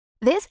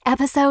This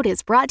episode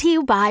is brought to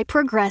you by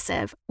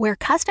Progressive, where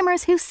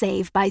customers who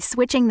save by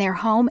switching their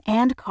home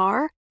and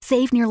car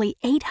save nearly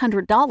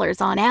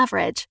 $800 on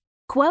average.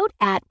 Quote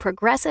at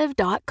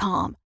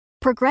Progressive.com.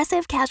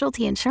 Progressive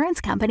Casualty Insurance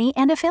Company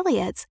and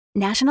Affiliates.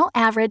 National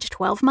average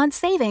 12-month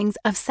savings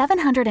of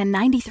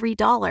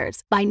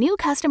 $793 by new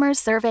customers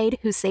surveyed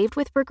who saved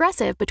with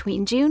Progressive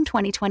between June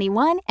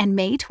 2021 and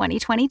May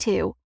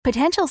 2022.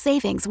 Potential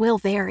savings will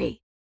vary.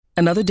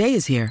 Another day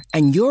is here,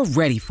 and you're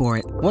ready for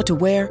it. What to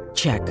wear?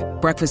 Check.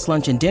 Breakfast,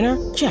 lunch, and dinner?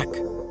 Check.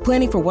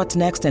 Planning for what's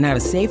next and how to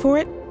save for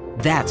it?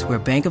 That's where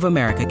Bank of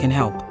America can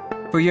help.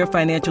 For your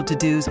financial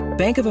to-dos,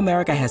 Bank of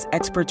America has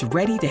experts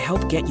ready to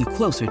help get you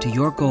closer to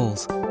your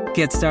goals.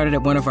 Get started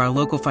at one of our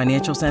local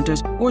financial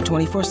centers or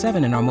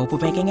 24/7 in our mobile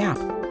banking app.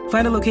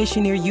 Find a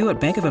location near you at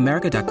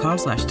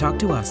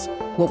bankofamerica.com/talktous.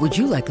 What would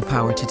you like the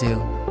power to do?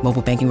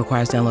 Mobile banking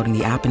requires downloading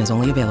the app and is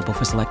only available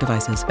for select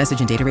devices. Message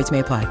and data rates may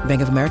apply.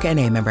 Bank of America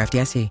N.A., member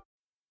FDIC.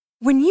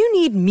 When you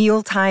need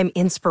mealtime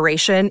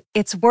inspiration,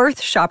 it's worth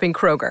shopping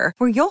Kroger,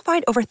 where you'll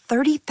find over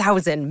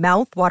 30,000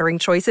 mouth-watering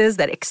choices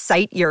that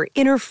excite your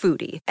inner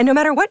foodie. And no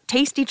matter what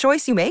tasty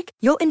choice you make,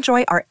 you'll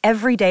enjoy our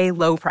everyday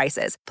low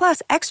prices,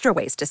 plus extra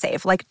ways to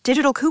save, like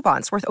digital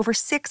coupons worth over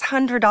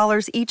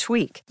 $600 each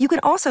week. You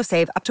can also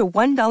save up to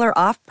 $1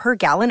 off per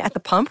gallon at the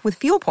pump with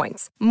fuel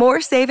points.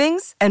 More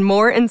savings and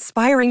more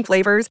inspiring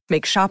flavors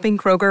make shopping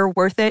Kroger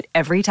worth it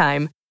every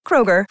time.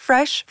 Kroger,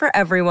 fresh for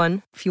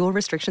everyone. Fuel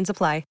restrictions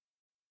apply.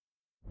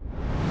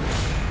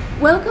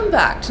 Welcome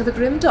back to the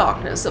grim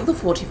darkness of the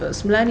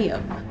 41st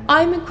millennium.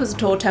 I'm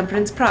Inquisitor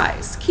Temperance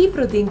Price,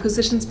 keeper of the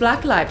Inquisition's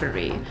Black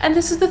Library, and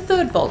this is the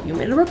third volume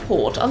in a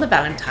report on the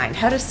Valentine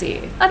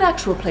Heresy, an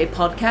actual play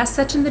podcast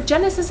set in the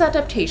Genesis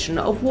adaptation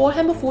of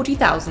Warhammer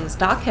 40,000's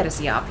Dark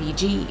Heresy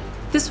RPG.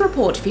 This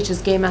report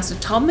features Game Master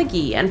Tom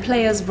McGee and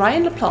players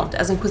Ryan LaPlante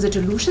as Inquisitor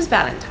Lucius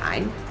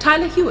Valentine,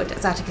 Tyler Hewitt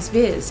as Atticus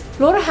Viz,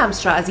 Laura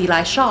Hamstra as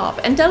Eli Sharp,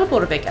 and Della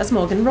Borovic as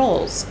Morgan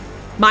Rawls.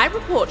 My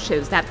report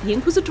shows that the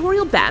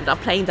Inquisitorial Band are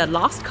playing the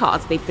last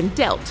cards they've been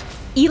dealt.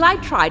 Eli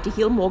tried to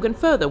heal Morgan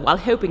further while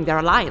hoping their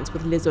alliance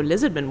with Liz or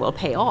Lizardman will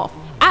pay off.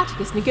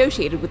 Atticus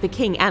negotiated with the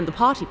king and the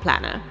party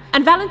planner.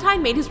 And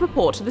Valentine made his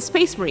report to the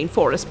Space Marine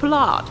Forrest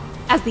Pollard.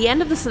 As the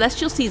end of the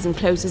celestial season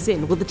closes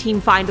in, will the team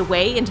find a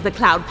way into the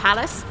Cloud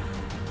Palace?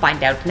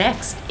 Find out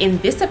next in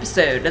this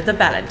episode of the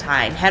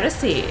Valentine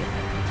Heresy.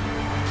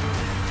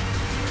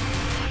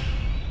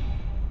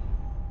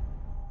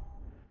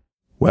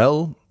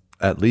 Well,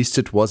 at least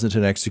it wasn't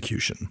an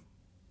execution.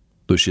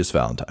 Lucius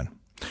Valentine.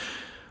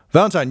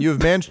 Valentine, you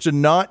have managed to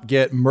not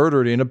get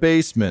murdered in a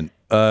basement.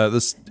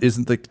 This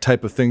isn't the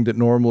type of thing that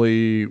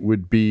normally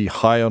would be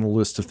high on a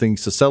list of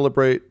things to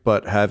celebrate,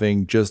 but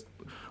having just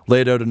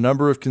laid out a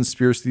number of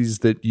conspiracies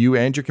that you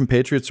and your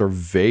compatriots are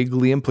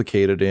vaguely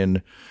implicated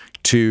in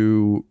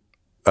to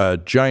a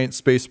giant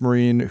space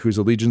marine whose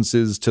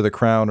allegiances to the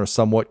crown are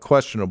somewhat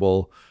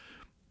questionable,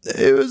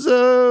 it was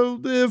a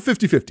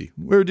 50-50.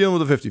 We were dealing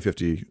with a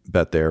 50-50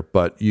 bet there,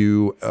 but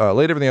you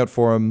laid everything out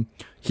for him.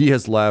 He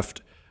has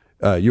left.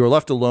 You are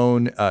left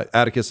alone.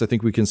 Atticus, I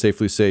think we can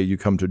safely say you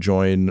come to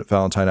join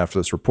Valentine after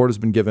this report has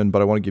been given,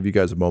 but I want to give you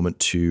guys a moment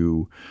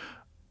to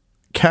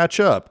catch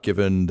up,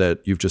 given that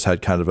you've just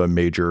had kind of a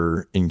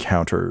major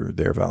encounter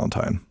there,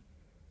 Valentine.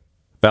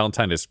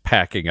 Valentine is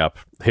packing up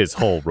his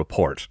whole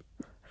report.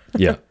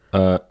 Yeah.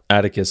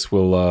 Atticus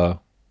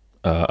will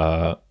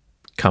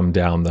come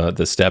down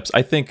the steps.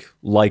 I think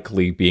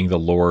likely being the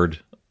lord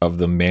of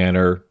the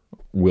manor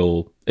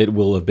will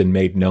have been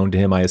made known to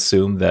him, I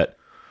assume, that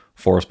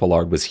Forrest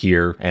Pollard was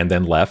here and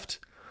then left.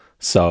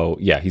 So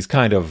yeah, he's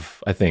kind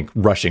of, I think,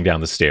 rushing down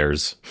the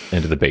stairs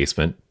into the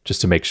basement just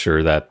to make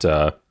sure that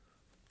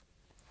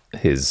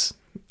his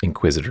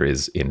Inquisitor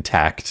is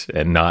intact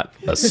and not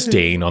a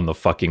stain on the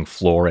fucking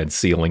floor and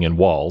ceiling and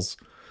walls.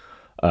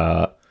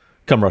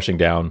 Come rushing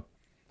down, a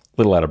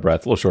little out of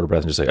breath, a little short of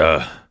breath, and just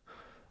say,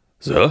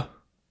 sir?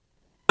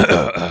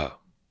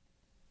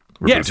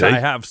 Yes, I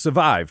have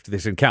survived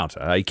this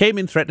encounter. He came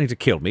in threatening to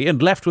kill me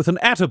and left with an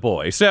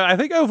attaboy, so I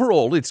think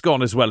overall it's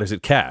gone as well as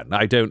it can.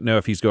 I don't know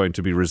if he's going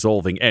to be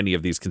resolving any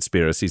of these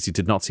conspiracies. He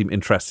did not seem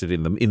interested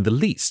in them in the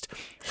least.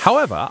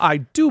 However, I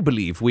do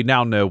believe we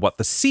now know what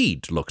the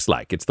seed looks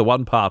like. It's the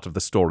one part of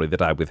the story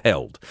that I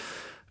withheld.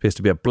 Appears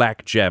to be a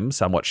black gem,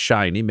 somewhat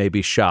shiny,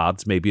 maybe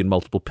shards, maybe in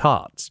multiple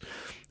parts.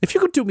 If you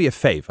could do me a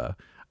favor,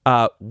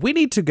 we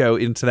need to go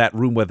into that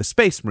room where the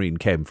Space Marine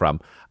came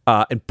from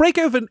and break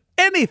open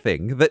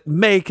anything that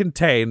may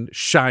contain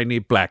shiny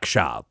black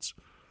shards.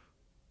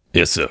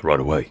 Yes, sir, right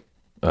away.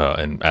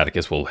 And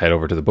Atticus will head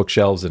over to the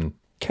bookshelves and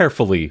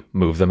carefully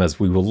move them, as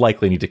we will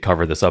likely need to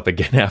cover this up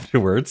again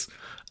afterwards.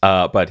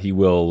 But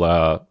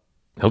he'll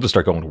just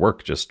start going to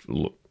work, just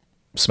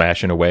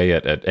smashing away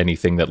at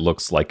anything that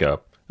looks like a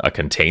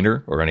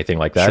container or anything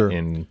like that. Sure.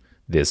 In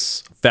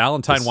this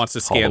Valentine wants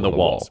to scan the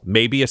walls.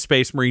 Maybe a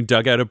Space Marine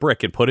dug out a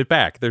brick and put it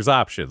back. There's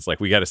options. Like,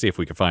 we got to see if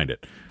we can find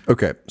it.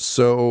 Okay,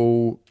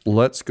 so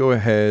let's go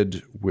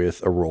ahead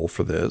with a roll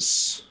for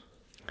this.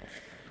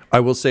 I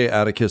will say,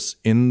 Atticus,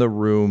 in the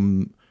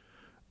room,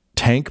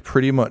 Tank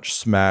pretty much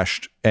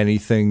smashed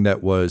anything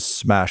that was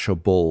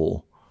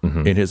smashable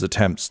in his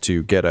attempts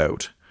to get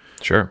out.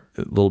 Sure.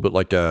 A little bit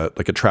like a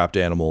trapped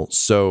animal.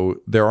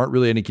 So there aren't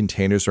really any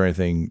containers or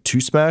anything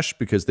to smash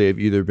because they've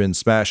either been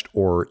smashed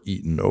or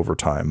eaten over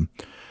time.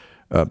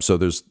 So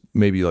there's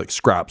maybe like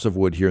scraps of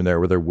wood here and there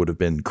where there would have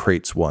been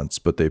crates once,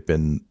 but they've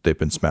been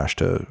smashed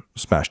to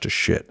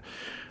shit.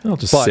 I'll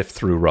just sift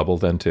through rubble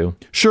then too.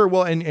 Sure.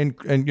 Well, and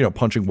you know,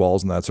 punching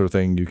walls and that sort of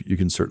thing, you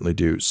can certainly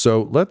do.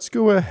 So let's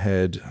go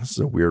ahead. This is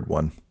a weird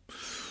one.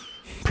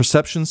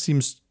 Perception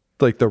seems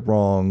like the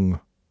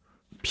wrong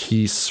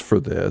piece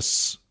for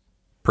this.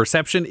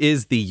 Perception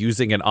is the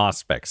using an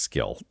aspect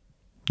skill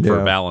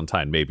for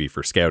Valentine, maybe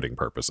for scouting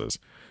purposes.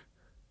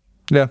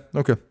 Yeah.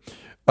 Okay.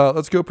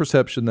 Let's go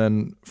perception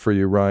then for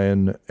you,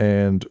 Ryan,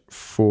 and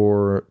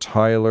for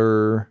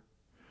Tyler.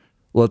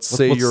 Let's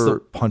say your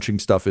punching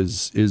stuff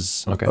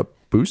is okay. A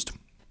boost.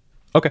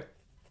 Okay.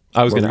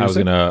 I was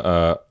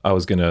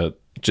gonna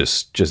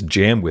just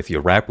jam with you,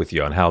 rap with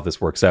you on how this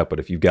works out. But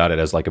if you got it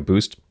as like a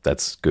boost,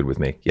 that's good with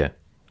me. Yeah.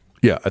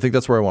 Yeah, I think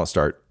that's where I want to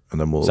start, and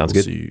then we'll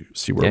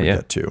see where we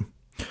get to.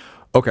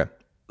 Okay.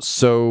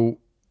 So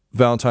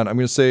Valentine, I'm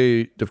going to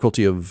say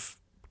difficulty of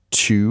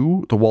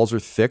 2. The walls are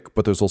thick,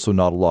 but there's also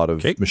not a lot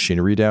of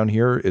machinery down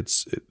here.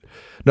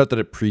 Not that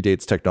it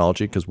predates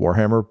technology because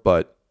Warhammer,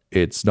 but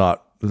there's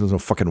no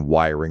fucking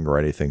wiring or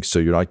anything. So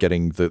you're not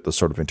getting the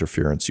sort of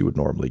interference you would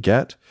normally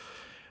get.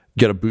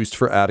 Get a boost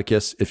for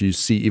Atticus. If you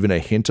see even a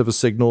hint of a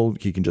signal,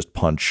 he can just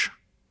punch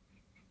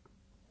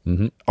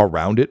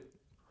around it.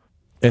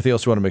 Anything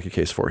else you want to make a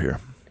case for here?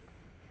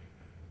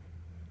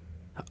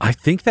 I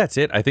think that's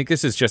it. I think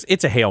this is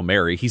it's a Hail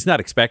Mary. He's not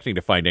expecting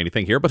to find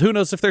anything here, but who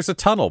knows if there's a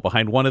tunnel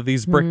behind one of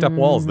these bricked up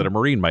walls that a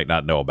Marine might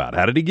not know about.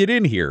 How did he get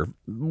in here?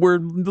 We're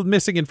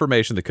missing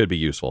information that could be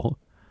useful.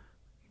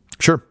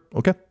 Sure.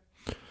 Okay.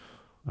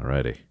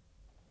 Alrighty.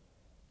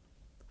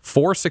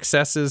 4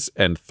 successes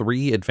and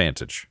 3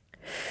 advantage.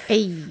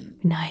 Hey,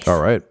 nice.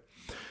 All right.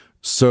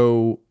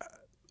 So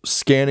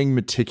scanning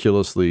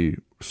meticulously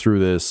through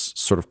this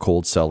sort of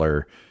cold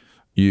cellar,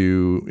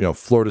 you know,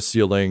 floor to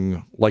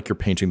ceiling, like you're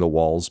painting the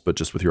walls, but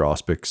just with your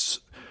auspics,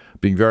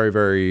 being very,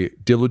 very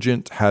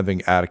diligent,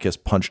 having Atticus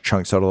punch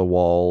chunks out of the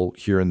wall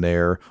here and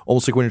there,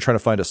 almost like when you're trying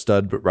to find a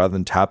stud, but rather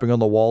than tapping on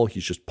the wall,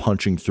 he's just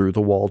punching through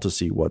the wall to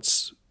see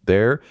what's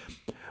there.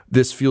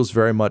 This feels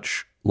very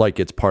much like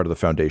it's part of the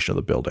foundation of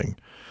the building.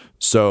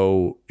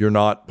 So you're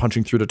not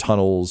punching through to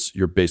tunnels,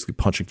 you're basically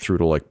punching through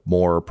to like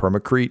more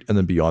permacrete and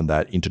then beyond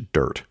that into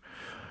dirt.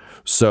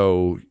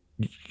 So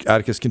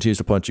Atticus continues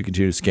to punch, you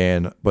continue to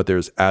scan, but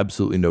there's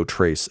absolutely no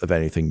trace of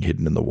anything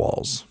hidden in the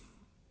walls.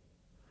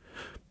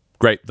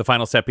 Great. The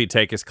final step he'd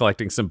take is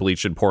collecting some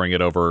bleach and pouring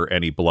it over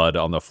any blood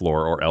on the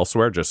floor or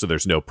elsewhere, just so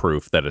there's no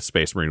proof that a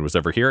Space Marine was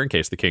ever here in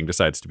case the king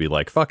decides to be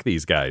like, fuck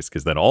these guys,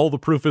 because then all the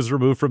proof is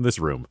removed from this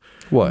room.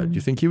 What? Do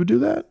you think he would do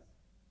that?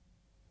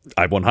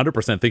 I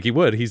 100% think he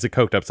would. He's a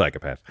coked up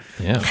psychopath.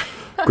 Yeah.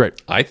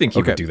 Great. I think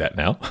he would do that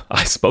now.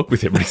 I spoke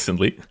with him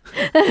recently.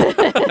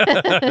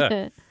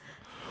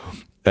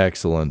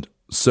 Excellent.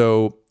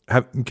 So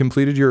have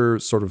completed your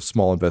sort of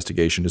small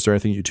investigation. Is there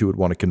anything you two would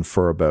want to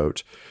confer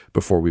about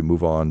before we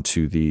move on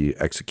to the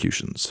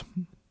executions?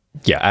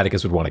 Yeah,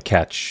 Atticus would want to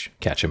catch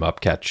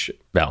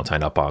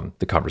Valentine up on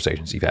the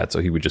conversations you've had. So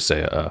he would just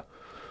say,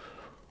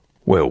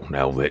 well,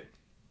 now that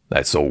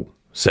that's all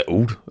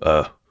settled,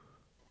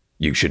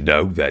 you should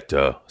know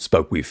that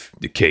spoke with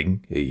the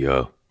king. He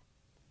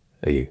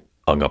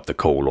hung up the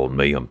call on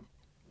me. I'm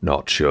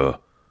not sure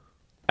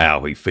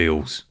how he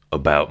feels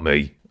about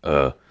me.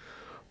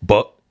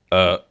 But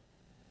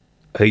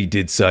he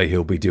did say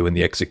he'll be doing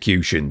the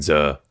executions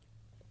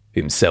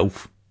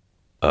himself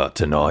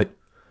tonight,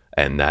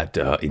 and that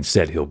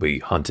instead he'll be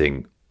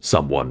hunting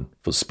someone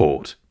for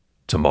sport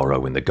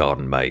tomorrow in the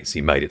garden maze.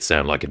 He made it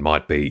sound like it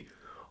might be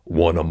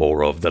one or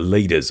more of the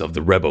leaders of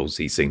the rebels.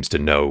 He seems to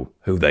know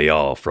who they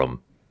are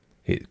from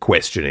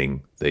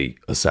questioning the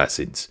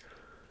assassins.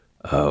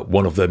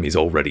 One of them is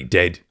already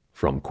dead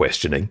from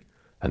questioning,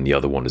 and the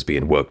other one is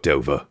being worked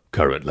over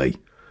currently.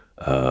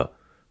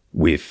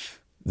 With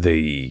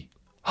the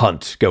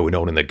hunt going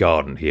on in the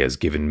garden, he has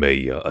given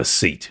me a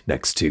seat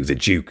next to the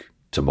Duke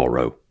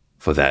tomorrow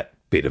for that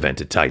bit of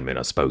entertainment.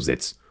 I suppose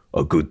that's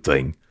a good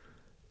thing.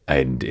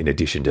 And in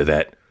addition to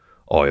that,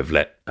 I have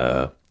let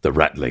the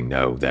Ratling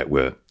know that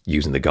we're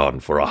using the garden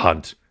for a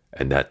hunt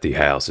and that the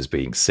house is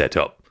being set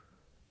up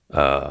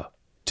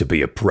to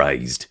be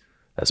appraised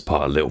as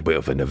part of a little bit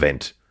of an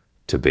event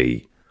to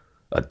be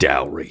a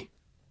dowry.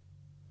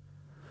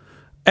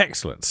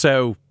 Excellent.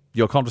 So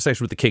your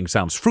conversation with the king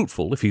sounds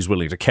fruitful. If he's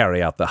willing to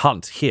carry out the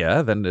hunt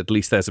here, then at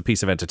least there's a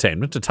piece of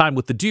entertainment. A time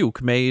with the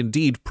Duke may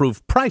indeed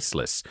prove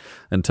priceless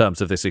in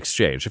terms of this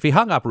exchange. If he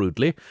hung up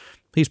rudely,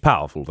 he's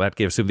powerful. That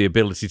gives him the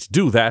ability to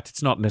do that.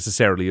 It's not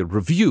necessarily a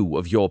review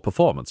of your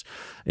performance.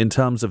 In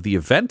terms of the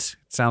event,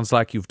 it sounds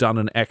like you've done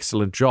an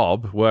excellent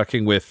job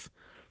working with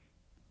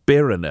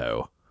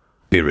Birino.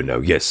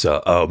 Birino, yes,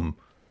 sir.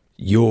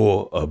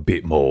 You're a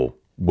bit more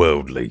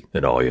worldly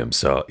than I am,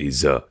 sir.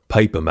 Is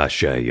paper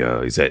mache,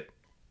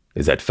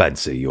 is that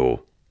fancy,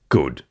 or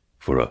good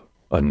for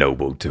a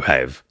noble to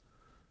have.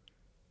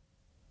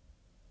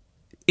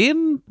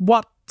 In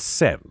what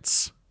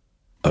sense?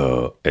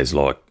 As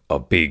like a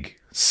big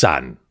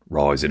sun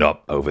rising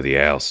up over the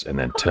house and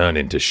then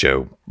turning to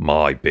show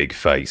my big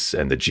face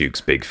and the Duke's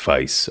big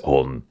face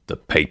on the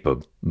paper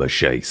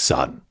mache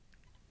sun.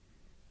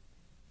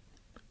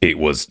 It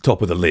was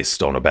top of the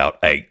list on about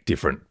 8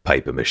 different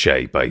paper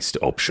mache based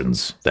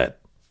options that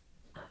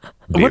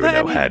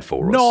Birno had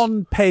for us.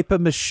 Non-paper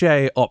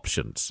mache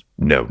options?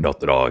 No, not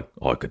that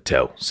I could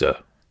tell, sir.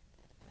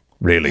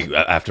 Really,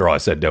 after I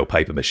said no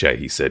paper mache,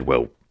 he said,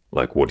 well,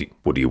 like, what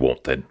do you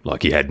want then?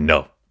 Like, he had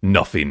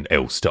nothing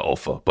else to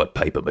offer but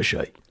paper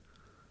mache.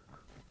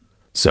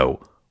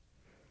 So,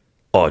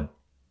 I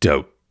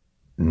don't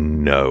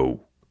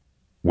know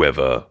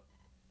whether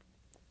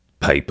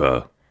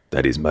paper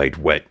that is made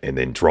wet and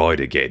then dried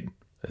again,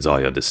 as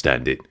I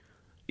understand it,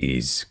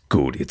 is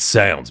good. It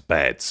sounds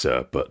bad,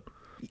 sir, but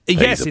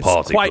yes, he's a it's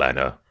party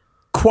planner.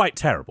 Quite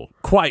terrible.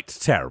 Quite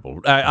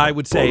terrible. I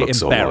would say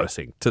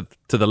embarrassing to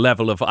the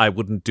level of I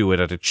wouldn't do it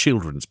at a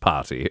children's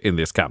party in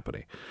this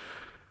company.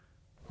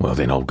 Well,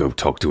 then I'll go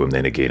talk to him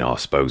then again, I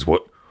suppose.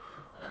 What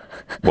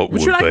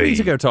would you like be... me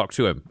to go talk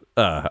to him?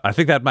 I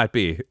think that might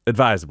be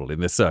advisable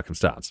in this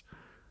circumstance.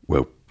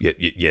 Well,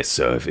 yes,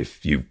 sir.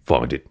 If you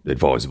find it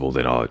advisable,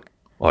 then I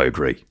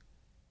agree.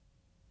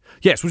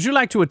 Yes, would you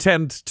like to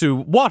attend to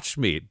watch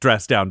me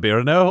dress down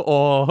Birno,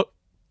 or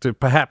to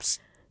perhaps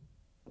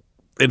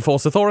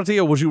enforce authority,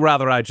 or would you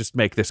rather I just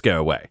make this go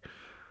away?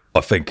 I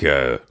think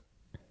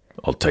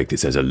I'll take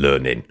this as a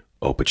learning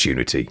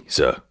opportunity,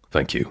 sir.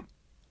 Thank you.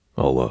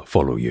 I'll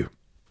follow you.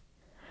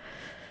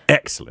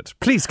 Excellent.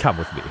 Please come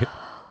with me.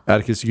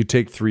 Atticus, you could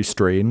take 3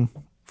 strain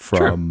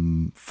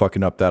from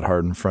fucking up that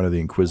hard in front of the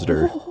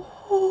Inquisitor.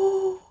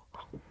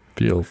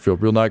 Feel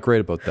real not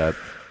great about that.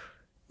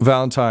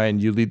 Valentine,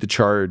 you lead the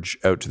charge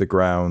out to the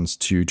grounds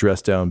to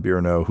dress down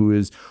Birno, who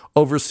is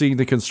overseeing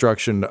the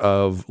construction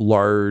of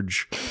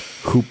large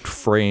hooped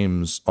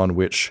frames on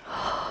which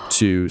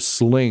to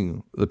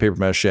sling the paper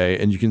mache.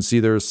 And you can see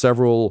there are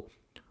several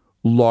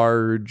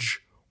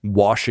large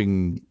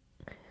washing,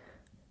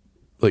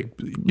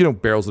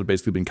 barrels that have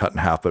basically been cut in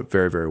half, but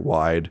very, very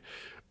wide,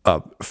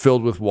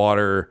 filled with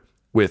water,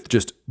 with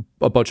just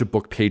a bunch of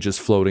book pages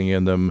floating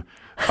in them.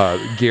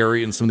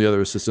 Gary and some of the other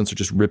assistants are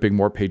just ripping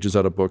more pages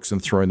out of books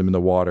and throwing them in the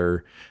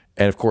water.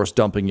 And, of course,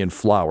 dumping in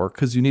flour,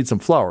 because you need some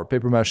flour.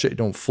 Paper mache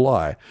don't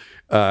fly.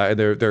 And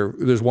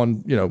there's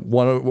one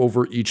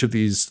over each of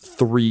these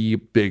 3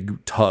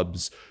 big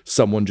tubs,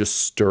 someone just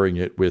stirring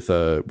it with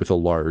a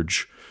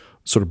large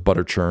sort of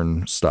butter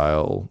churn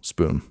style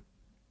spoon.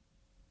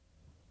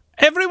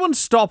 Everyone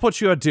stop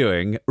what you are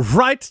doing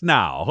right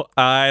now,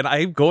 and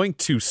I'm going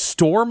to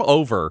storm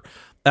over,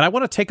 and I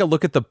want to take a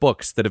look at the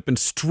books that have been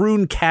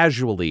strewn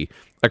casually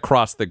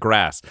across the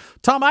grass.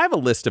 Tom, I have a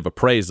list of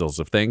appraisals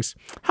of things.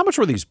 How much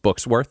were these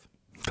books worth?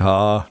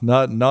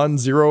 Not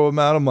non-zero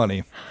amount of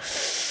money.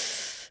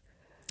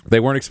 They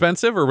weren't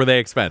expensive, or were they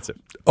expensive?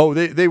 Oh,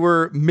 they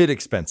were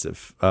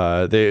mid-expensive.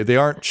 They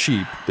aren't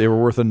cheap. They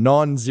were worth a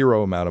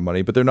non-zero amount of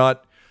money, but they're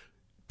not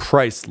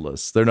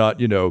priceless. They're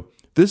not,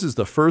 this is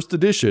the first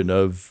edition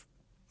of,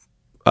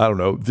 I don't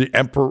know, the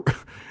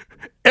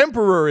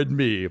Emperor and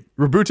Me,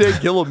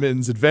 Rabute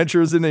Gilliman's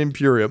Adventures in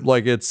Imperium.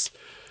 It's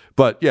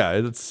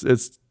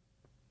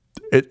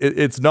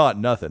not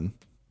nothing.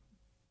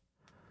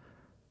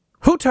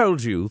 Who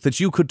told you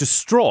that you could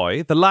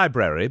destroy the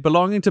library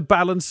belonging to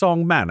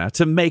Balansong Manor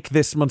to make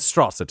this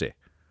monstrosity?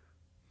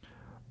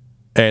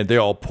 And they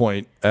all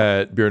point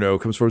at Birno,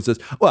 comes forward and says,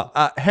 well,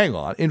 hang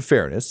on. In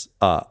fairness,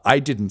 I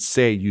didn't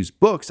say use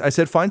books. I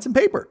said find some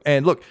paper.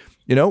 And look,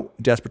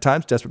 desperate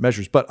times, desperate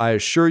measures. But I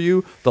assure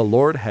you, the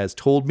Lord has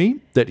told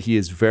me that he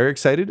is very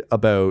excited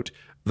about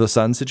the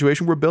sun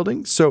situation we're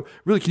building. So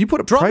really, can you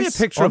put a Draw price me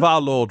a picture of our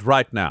Lord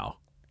right now.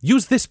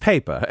 Use this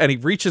paper. And he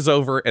reaches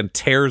over and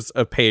tears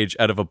a page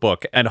out of a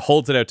book and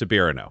holds it out to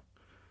Birno.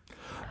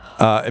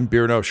 And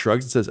Birno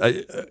shrugs and says,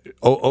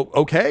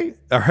 okay,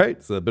 all right.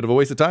 It's a bit of a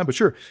waste of time, but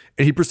sure.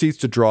 And he proceeds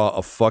to draw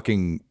a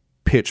fucking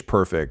pitch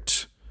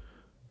perfect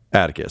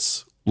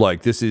Atticus.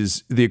 Like, this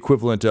is the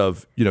equivalent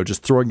of,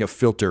 just throwing a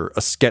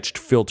sketched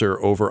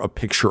filter over a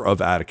picture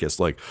of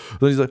Atticus. Like,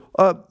 then he's like,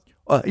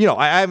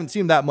 I haven't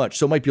seen that much,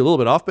 so it might be a little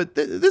bit off, but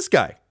this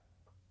guy.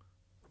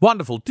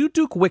 Wonderful. Do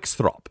Duke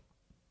Wixthrop.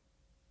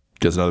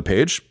 Gets another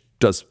page,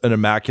 does an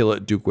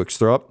immaculate Duke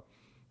Wixthrop,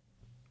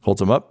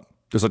 holds him up.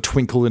 There's a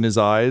twinkle in his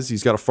eyes.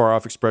 He's got a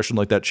far-off expression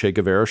like that Che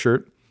Guevara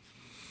shirt.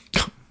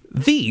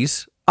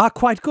 These are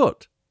quite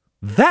good.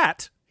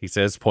 That, he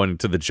says, pointing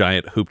to the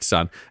giant hooped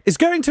sun, is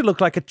going to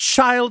look like a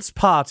child's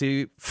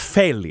party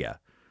failure.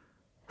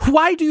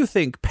 Why do you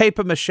think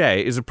paper mache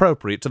is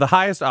appropriate to the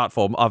highest art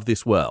form of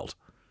this world?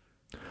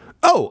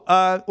 Oh,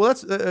 well,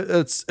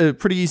 that's a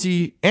pretty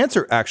easy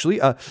answer,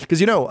 actually.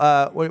 Because,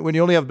 when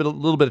you only have a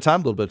little bit of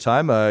time,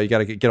 you got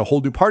to get a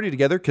whole new party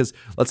together. Because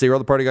let's say your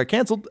other party got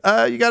canceled,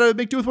 you got to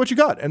make do with what you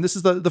got. And this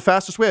is the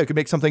fastest way I could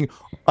make something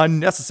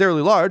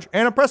unnecessarily large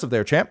and impressive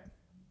there, champ.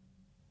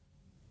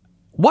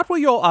 What were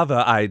your other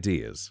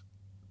ideas?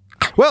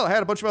 Well, I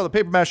had a bunch of other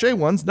papier-mâché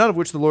ones, none of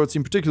which the Lord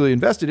seemed particularly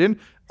invested in.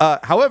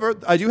 However,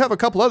 I do have a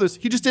couple others.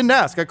 He just didn't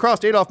ask. I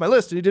crossed 8 off my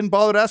list, and he didn't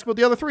bother to ask about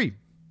the other 3.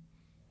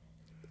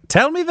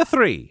 Tell me the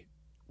 3.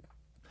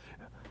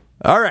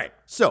 All right,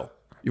 so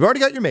you've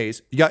already got your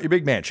maze. You got your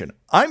big mansion.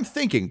 I'm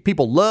thinking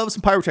people love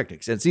some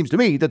pyrotechnics, and it seems to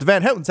me that the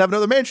Van Houtens have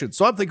another mansion,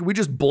 so I'm thinking we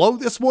just blow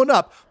this one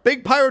up.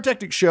 Big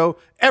pyrotechnics show.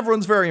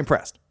 Everyone's very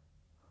impressed.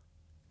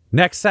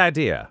 Next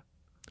idea.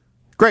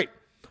 Great.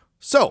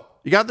 So,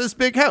 you got this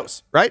big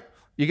house, right?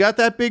 You got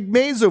that big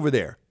maze over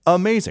there.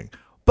 Amazing.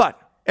 But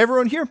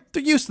everyone here,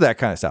 they're used to that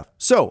kind of stuff.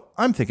 So,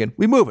 I'm thinking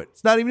we move it.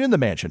 It's not even in the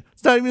mansion.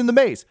 It's not even in the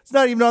maze. It's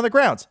not even on the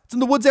grounds. It's in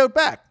the woods out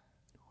back.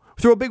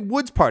 Throw a big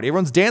woods party.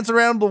 Everyone's dancing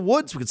around the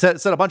woods. We can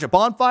set a bunch of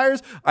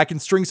bonfires. I can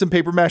string some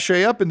paper mache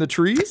up in the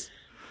trees.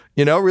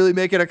 You know, really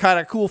make it a kind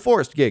of cool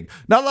forest gig.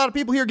 Not a lot of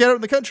people here get out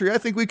in the country. I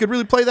think we could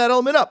really play that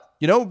element up.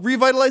 You know,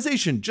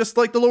 revitalization, just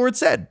like the Lord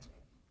said.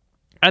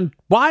 And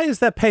why is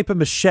there paper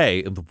mache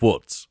in the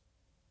woods?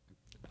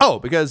 Oh,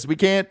 because we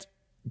can't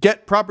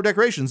get proper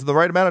decorations in the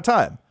right amount of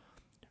time.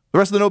 The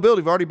rest of the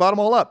nobility have already bought them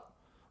all up.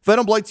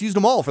 Venom Blight's used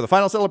them all for the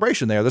final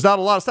celebration there. There's not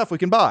a lot of stuff we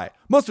can buy.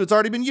 Most of it's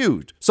already been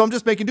used. So I'm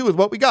just making do with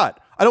what we got.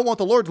 I don't want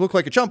the Lord to look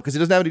like a chump because he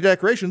doesn't have any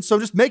decorations, so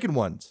I'm just making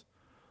ones.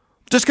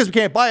 Just because we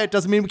can't buy it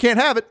doesn't mean we can't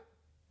have it.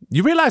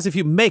 You realize if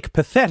you make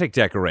pathetic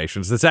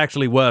decorations, that's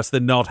actually worse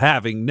than not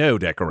having no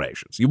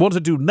decorations. You want to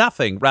do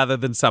nothing rather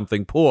than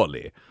something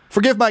poorly.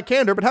 Forgive my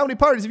candor, but how many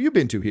parties have you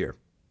been to here?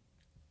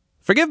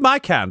 Forgive my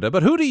candor,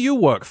 but who do you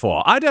work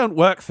for? I don't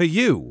work for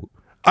you.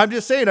 I'm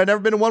just saying, I've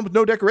never been to one with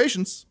no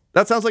decorations.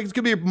 That sounds like it's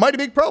going to be a mighty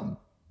big problem.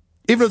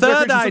 Even if the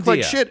decorations look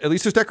like shit, at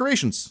least there's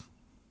decorations.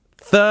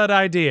 Third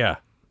idea.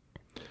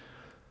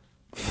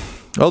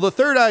 Well, the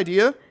third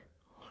idea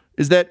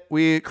is that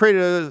we create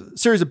a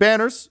series of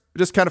banners,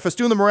 just kind of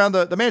festoon them around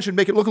the mansion,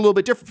 make it look a little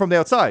bit different from the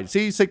outside.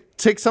 See,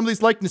 take some of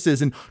these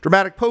likenesses and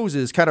dramatic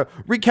poses, kind of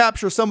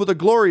recapture some of the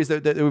glories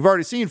that we've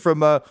already seen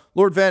from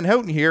Lord Van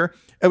Houten here,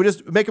 and we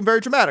just make them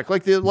very dramatic,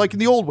 like in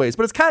the old ways.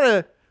 But it's kind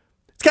of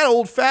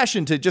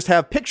old-fashioned to just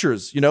have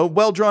pictures, you know,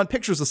 well-drawn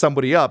pictures of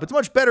somebody up. It's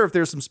much better if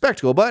there's some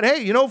spectacle. But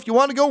hey, you know, if you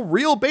want to go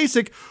real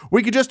basic,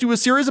 we could just do a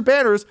series of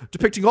banners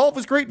depicting all of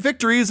his great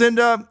victories and,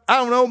 I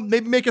don't know,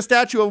 maybe make a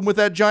statue of him with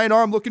that giant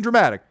arm looking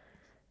dramatic.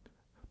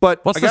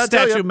 But what's the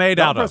statue made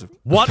out of?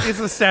 What is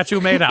the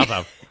statue made out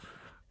of?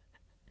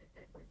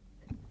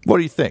 What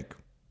do you think?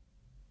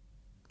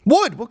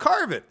 Wood. We'll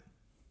carve it.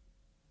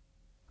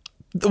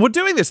 We're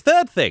doing this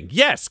third thing.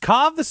 Yes,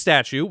 carve the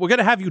statue. We're going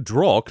to have you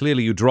draw.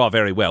 Clearly you draw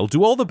very well.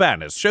 Do all the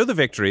banners. Show the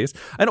victories.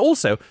 And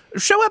also,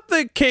 show up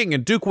the king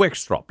and Duke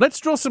Wickstrop. Let's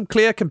draw some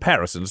clear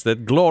comparisons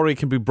that glory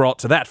can be brought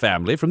to that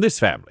family from this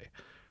family.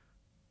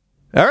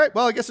 All right,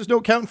 well, I guess there's no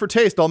accounting for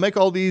taste. I'll make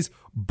all these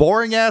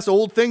boring-ass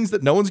old things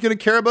that no one's going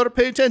to care about or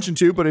pay attention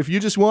to, but if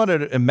you just want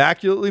an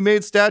immaculately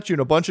made statue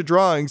and a bunch of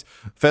drawings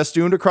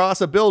festooned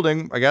across a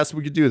building, I guess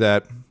we could do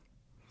that.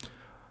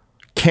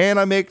 Can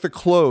I make the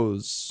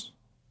clothes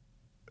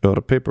out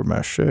of paper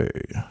mache?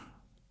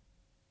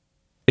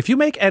 If you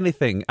make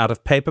anything out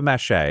of paper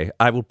mache,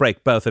 I will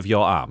break both of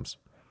your arms.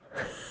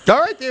 All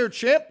right there,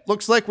 champ.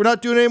 Looks like we're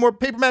not doing any more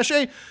paper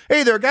mache.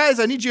 Hey there, guys.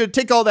 I need you to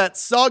take all that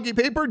soggy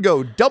paper and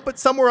go dump it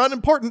somewhere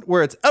unimportant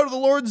where it's out of the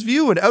Lord's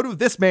view and out of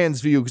this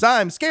man's view, because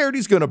I'm scared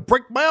he's going to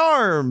break my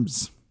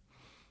arms.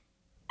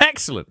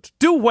 Excellent.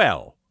 Do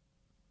well.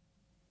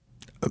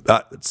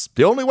 It's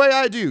the only way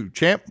I do,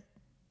 champ.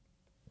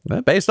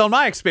 Well, based on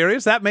my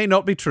experience, that may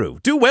not be true.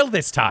 Do well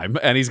this time,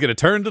 and he's going to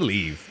turn to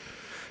leave.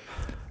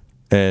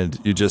 And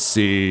you just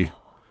see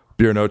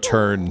Birno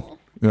turn,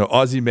 you know,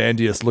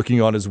 Ozymandias looking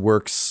on his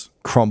works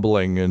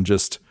crumbling and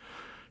just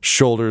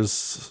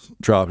shoulders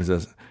drop. He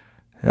says,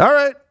 all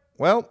right,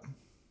 well,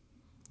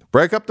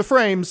 break up the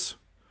frames.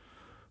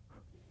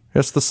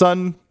 Guess the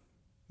sun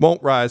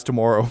won't rise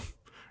tomorrow.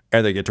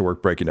 And they get to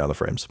work breaking down the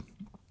frames.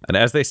 And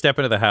as they step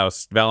into the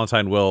house,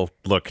 Valentine will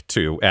look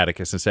to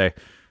Atticus and say,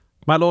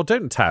 my lord,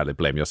 don't entirely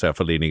blame yourself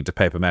for leaning to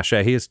paper mache.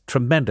 He is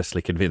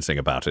tremendously convincing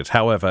about it.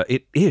 However,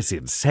 it is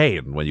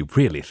insane when you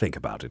really think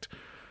about it.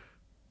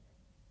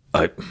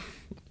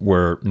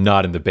 We're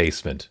not in the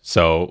basement,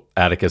 so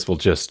Atticus will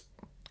just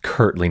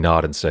curtly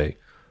nod and say,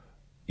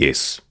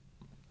 yes,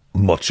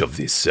 much of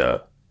this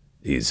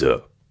is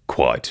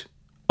quite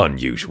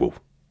unusual.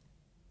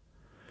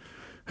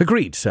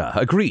 Agreed, sir,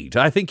 agreed.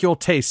 I think your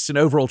tastes and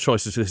overall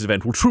choices for this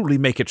event will truly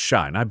make it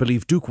shine. I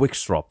believe Duke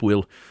Wickstrop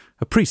will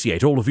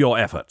appreciate all of your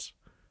efforts.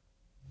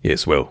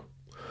 Yes, well,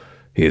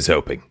 here's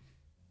hoping.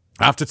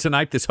 After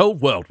tonight, this whole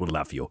world will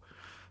love you.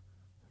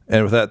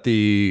 And with that,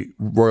 the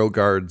royal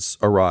guards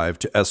arrive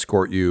to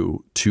escort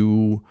you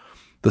to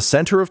the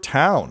center of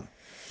town,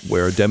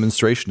 where a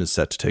demonstration is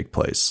set to take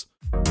place.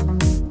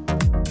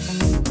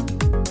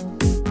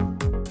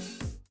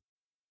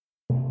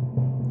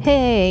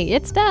 Hey,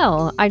 it's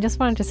Del. I just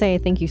wanted to say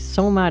thank you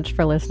so much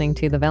for listening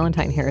to the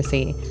Valentine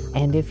Heresy.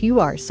 And if you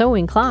are so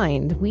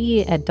inclined,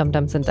 we at Dum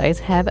Dums and Dice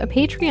have a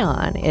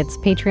Patreon. It's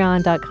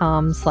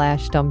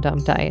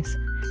patreon.com/dumdumdice.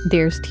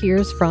 There's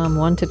tiers from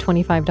 $1 to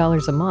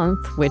 $25 a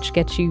month, which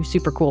gets you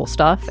super cool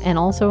stuff and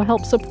also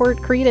helps support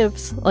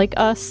creatives like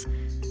us,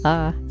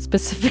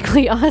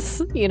 specifically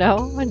us,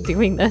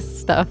 doing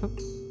this stuff.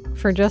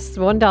 For just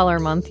 $1 a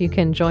month, you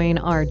can join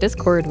our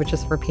Discord, which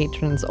is for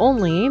patrons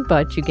only,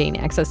 but you gain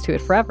access to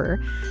it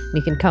forever.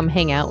 You can come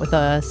hang out with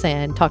us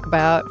and talk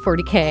about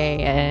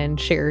 40K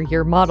and share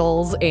your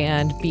models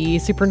and be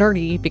super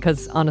nerdy,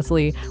 because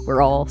honestly,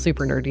 we're all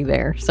super nerdy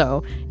there.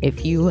 So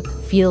if you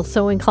feel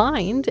so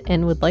inclined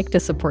and would like to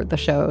support the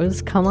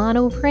shows, come on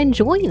over and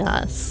join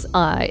us.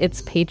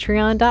 It's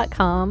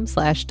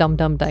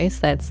patreon.com/dumdumdice.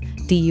 That's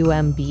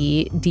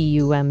DUMBDICE.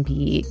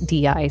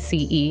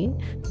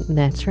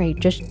 That's right.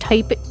 Just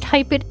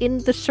type it in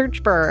the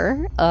search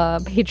bar,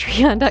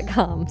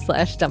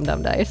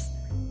 patreon.com/dumdumdice.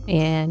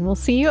 And we'll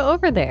see you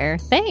over there.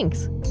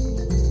 Thanks.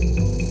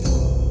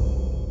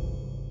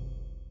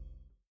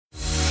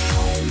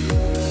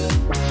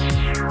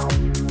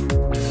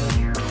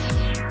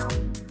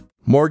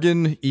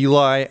 Morgan,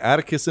 Eli,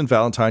 Atticus, and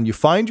Valentine, you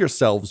find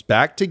yourselves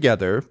back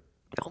together.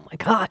 Oh my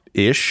God.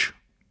 Ish.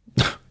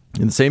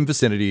 In the same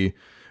vicinity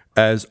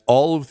as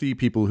all of the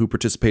people who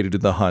participated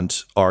in the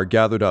hunt are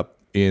gathered up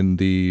in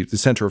the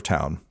center of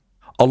town.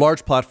 A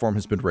large platform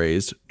has been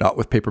raised, not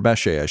with paper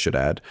mache, I should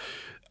add,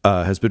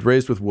 has been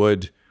raised with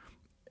wood,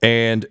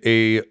 and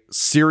a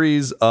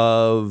series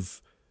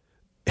of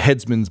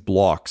headsman's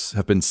blocks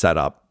have been set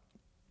up.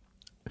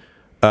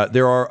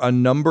 There are a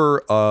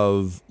number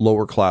of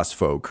lower class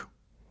folk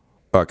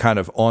kind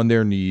of on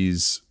their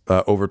knees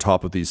over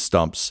top of these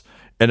stumps,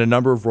 and a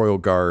number of royal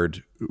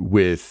guard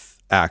with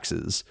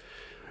axes.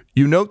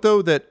 You note,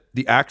 though, that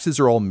the axes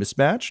are all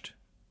mismatched,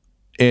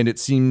 and it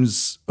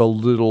seems a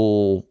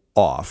little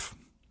off.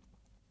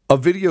 A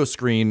video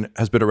screen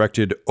has been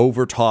erected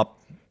over top,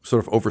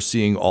 sort of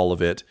overseeing all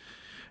of it.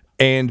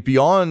 And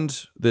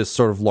beyond this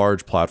sort of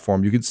large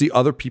platform, you can see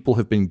other people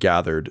have been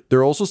gathered. There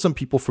are also some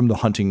people from the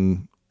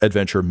hunting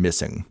adventure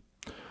missing.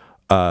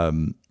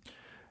 And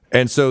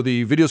so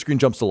the video screen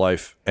jumps to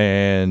life,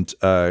 and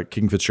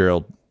King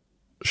Fitzgerald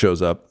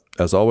shows up,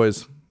 as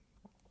always,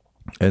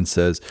 and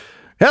says,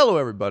 "Hello,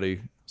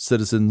 everybody,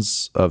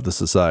 citizens of the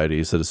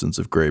society, citizens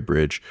of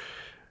Greybridge."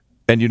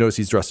 And you notice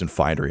he's dressed in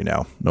finery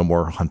now. No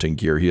more hunting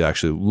gear. He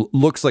actually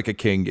looks like a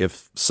king,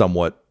 if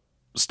somewhat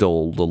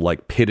still the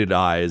like pitted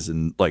eyes,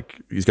 and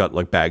like he's got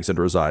like bags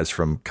under his eyes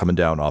from coming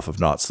down off of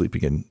not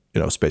sleeping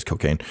in, space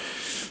cocaine.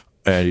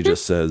 And he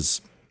just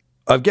says,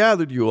 "I've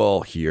gathered you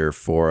all here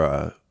for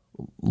a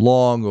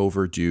long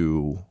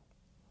overdue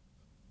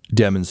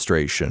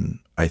demonstration,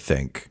 I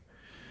think,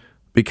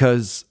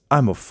 because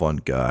I'm a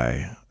fun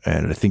guy,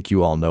 and I think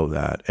you all know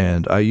that.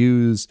 And I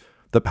use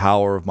the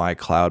power of my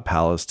cloud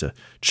palace to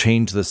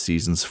change the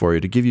seasons for you,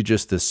 to give you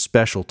just this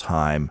special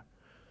time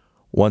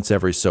once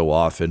every so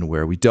often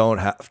where we don't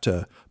have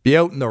to be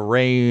out in the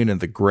rain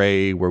and the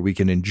gray, where we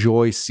can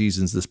enjoy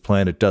seasons this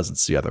planet doesn't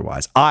see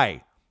otherwise.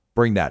 I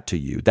bring that to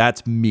you.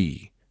 That's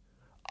me.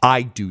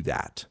 I do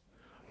that.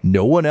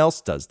 No one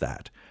else does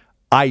that.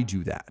 I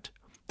do that.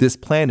 This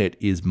planet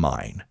is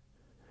mine.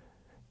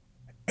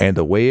 And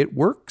the way it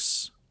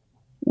works,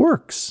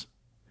 works.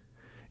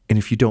 And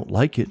if you don't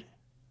like it,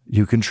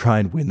 you can try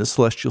and win the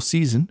celestial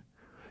season.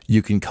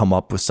 You can come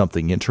up with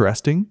something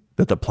interesting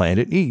that the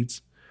planet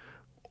needs.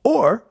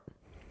 Or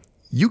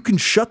you can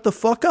shut the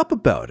fuck up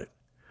about it.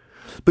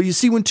 But you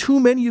see, when too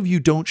many of you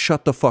don't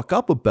shut the fuck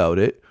up about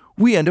it,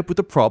 we end up with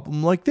a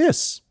problem like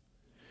this.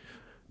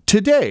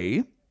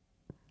 Today,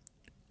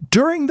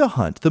 during the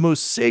hunt, the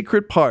most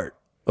sacred part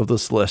of the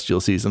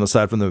celestial season,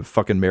 aside from the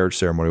fucking marriage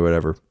ceremony or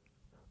whatever,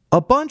 a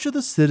bunch of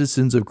the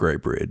citizens of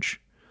Greybridge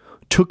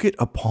took it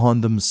upon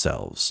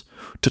themselves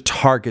to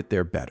target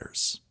their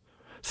betters,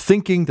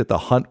 thinking that the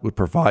hunt would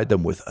provide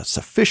them with a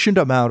sufficient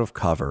amount of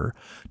cover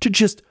to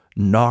just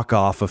knock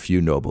off a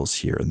few nobles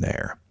here and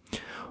there.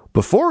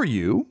 Before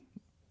you,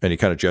 and he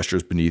kind of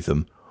gestures beneath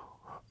him,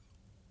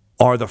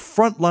 are the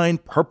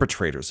frontline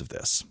perpetrators of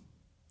this.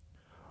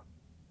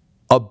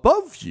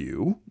 Above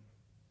you,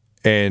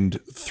 and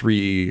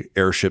 3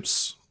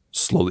 airships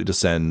slowly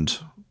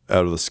descend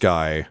out of the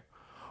sky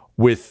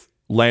with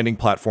landing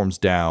platforms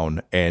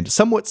down and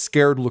somewhat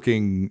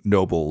scared-looking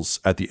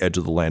nobles at the edge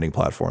of the landing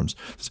platforms.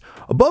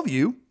 Above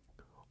you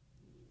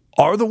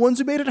are the ones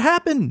who made it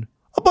happen.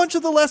 A bunch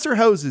of the lesser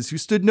houses who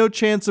stood no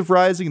chance of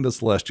rising in the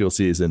celestial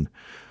season.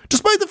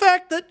 Despite the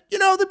fact that,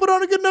 they put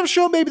on a good enough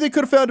show, maybe they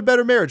could have found a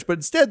better marriage, but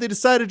instead they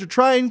decided to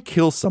try and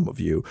kill some of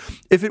you.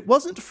 If it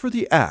wasn't for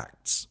the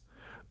acts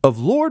of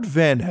Lord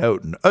Van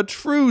Houten, a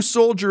true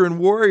soldier and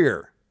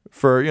warrior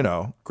for,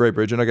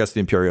 Greybridge and I guess the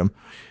Imperium,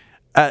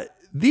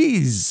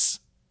 these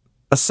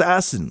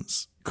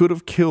assassins could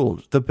have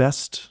killed the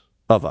best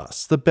of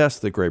us, the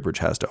best that Greybridge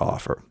has to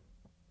offer.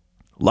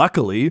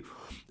 Luckily,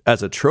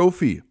 as a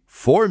trophy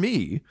for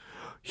me,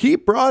 he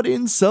brought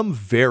in some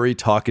very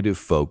talkative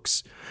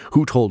folks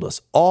who told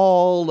us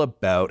all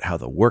about how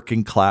the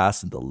working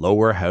class and the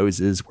lower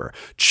houses were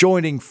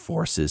joining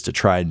forces to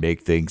try and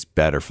make things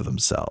better for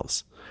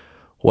themselves.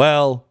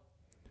 Well,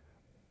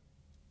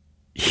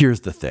 here's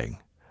the thing.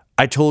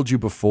 I told you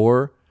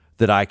before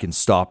that I can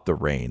stop the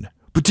rain.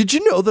 But did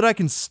you know that I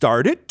can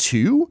start it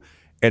too?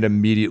 And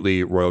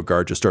immediately Royal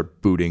Guard just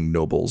start booting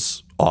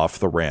nobles off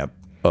the ramp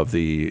of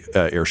the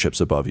airships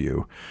above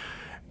you.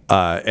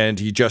 And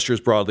he gestures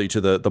broadly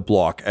to the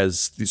block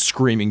as the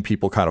screaming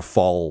people kind of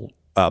fall,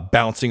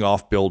 bouncing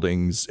off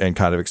buildings and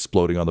kind of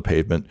exploding on the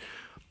pavement.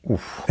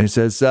 Oof. And he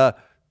says, now,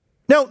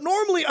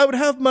 normally I would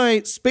have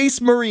my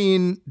Space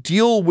Marine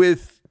deal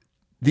with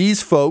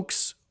these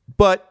folks,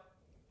 but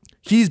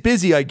he's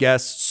busy, I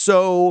guess.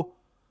 So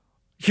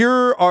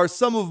here are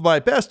some of my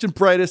best and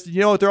brightest. And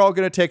you know what? They're all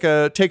going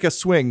to take a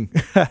swing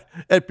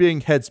at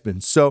being headsmen.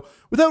 So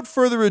without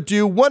further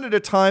ado, one at a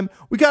time,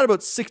 we got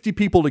about 60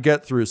 people to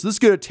get through. So this is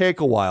going to take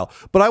a while.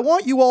 But I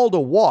want you all to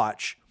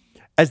watch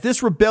as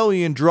this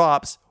rebellion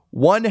drops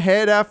one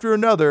head after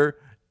another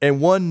and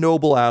one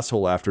noble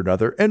asshole after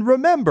another. And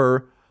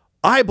remember,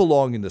 I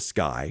belong in the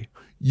sky.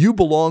 You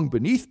belong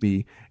beneath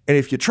me. And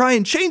if you try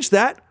and change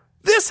that,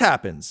 this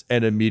happens.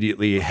 And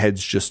immediately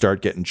heads just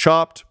start getting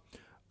chopped.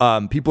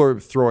 People are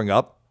throwing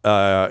up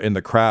in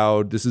the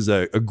crowd. This is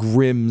a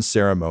grim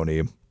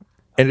ceremony.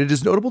 And it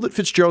is notable that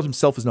Fitzgerald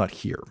himself is not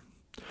here.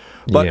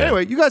 But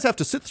anyway, you guys have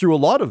to sit through a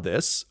lot of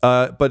this,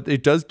 but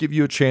it does give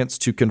you a chance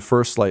to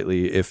confer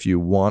slightly if you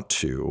want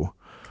to.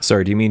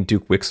 Sorry, do you mean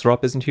Duke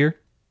Wixthrop isn't here?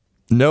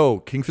 No,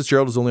 King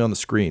Fitzgerald is only on the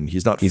screen.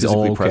 He's not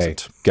physically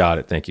present. Got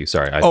it. Thank you.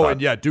 Sorry.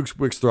 And yeah, Duke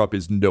Wixthrop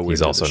is nowhere.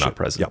 He's also not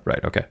present. Yep.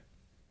 Right. Okay.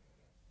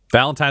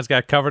 Valentine's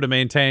got cover to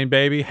maintain,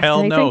 baby.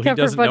 Hell no, he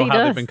doesn't know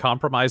how they've been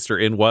compromised or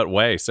in what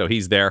way, so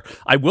he's there.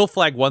 I will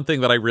flag one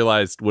thing that I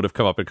realized would have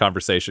come up in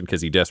conversation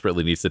because he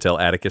desperately needs to tell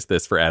Atticus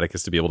this for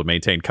Atticus to be able to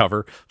maintain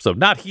cover. So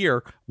not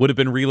here, would have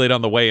been relayed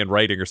on the way in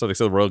writing or something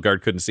so the Royal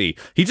Guard couldn't see.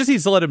 He just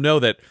needs to let him know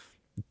that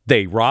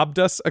they robbed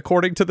us,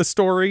 according to the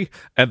story,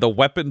 and the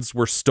weapons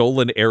were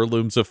stolen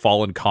heirlooms of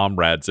fallen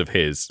comrades of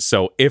his.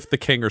 So if the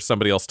king or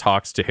somebody else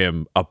talks to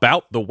him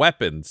about the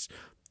weapons,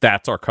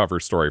 that's our cover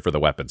story for the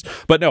weapons.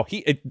 But no,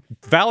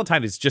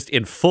 Valentine is just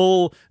in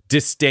full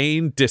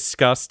disdain,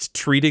 disgust,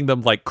 treating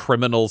them like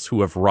criminals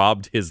who have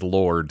robbed his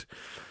lord.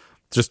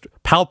 Just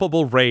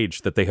palpable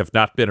rage that they have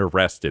not been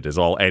arrested is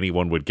all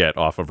anyone would get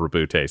off of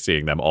Rabute,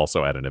 seeing them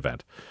also at an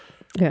event.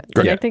 Yeah,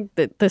 and I think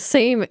that the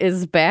same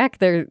is back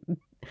there.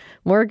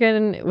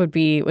 Morgan would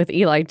be with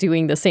Eli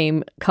doing the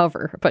same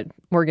cover, but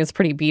Morgan's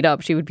pretty beat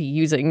up. She would be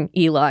using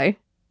Eli,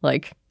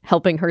 like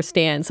helping her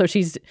stand. So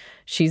she's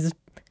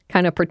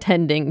kind of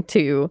pretending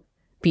to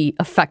be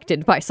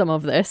affected by some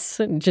of this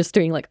and just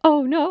doing like,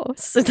 oh no,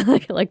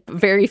 like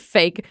very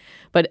fake.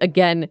 But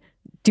again,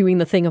 doing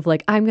the thing of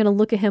like, I'm going to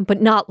look at him,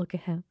 but not look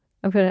at him.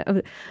 I'm going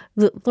to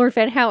Lord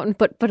Van Houten,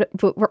 but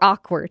we're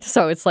awkward.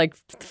 So it's like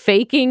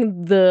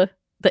faking the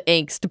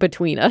angst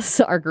between us,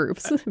 our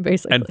groups,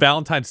 basically. And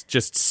Valentine's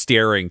just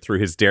staring through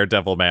his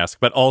daredevil mask,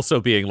 but also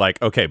being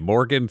like, okay,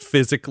 Morgan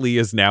physically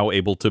is now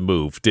able to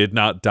move, did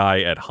not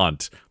die at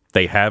Hunt.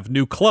 They have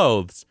new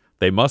clothes.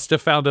 They must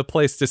have found a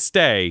place to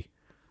stay.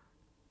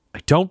 I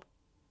don't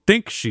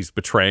think she's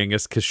betraying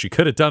us because she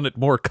could have done it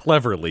more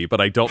cleverly, but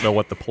I don't know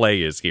what the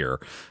play is here.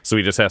 So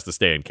he just has to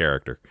stay in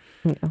character.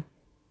 Yeah.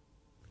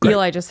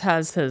 Eli just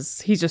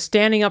he's just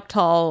standing up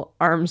tall,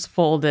 arms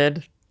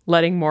folded,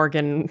 letting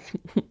Morgan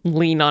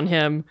lean on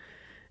him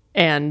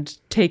and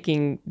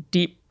taking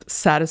deep,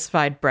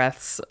 satisfied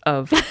breaths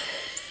of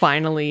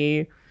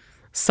finally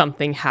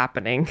something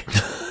happening.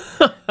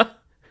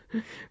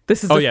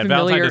 This is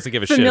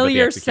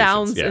familiar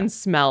sounds and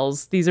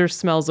smells. These are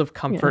smells of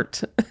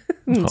comfort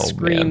and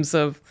screams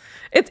of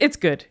it's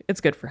good. It's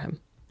good for him.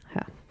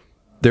 Yeah.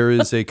 There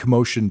is a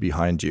commotion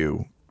behind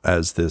you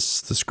as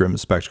this grim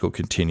spectacle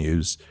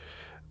continues,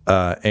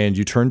 and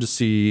you turn to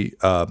see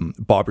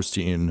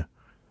Bobberstein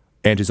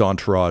and his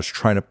entourage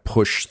trying to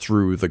push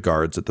through the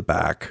guards at the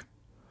back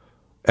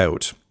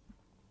out,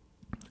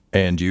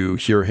 and you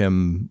hear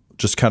him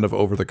just kind of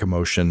over the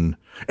commotion,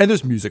 and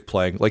there's music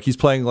playing. Like he's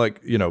playing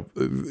like, you know,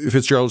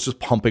 Fitzgerald's just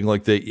pumping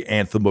like the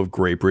anthem of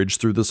Greybridge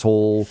through this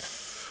whole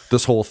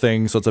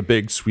thing. So it's a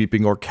big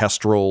sweeping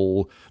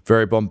orchestral,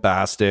 very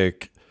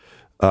bombastic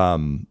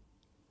tune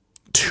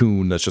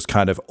that's just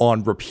kind of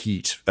on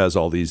repeat as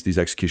all these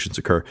executions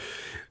occur.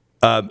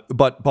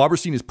 But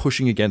Bobberstein is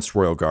pushing against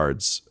Royal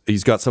Guards.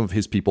 He's got some of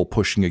his people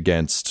pushing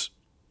against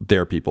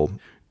their people,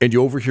 and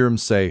you overhear him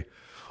say,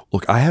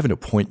 look, I have an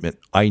appointment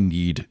I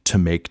need to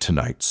make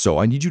tonight. So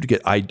I need you to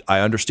get, I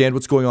understand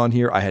what's going on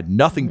here. I had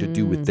nothing to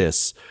do with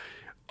this.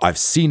 I've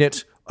seen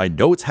it. I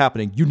know it's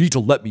happening. You need to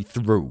let me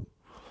through.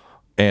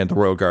 And the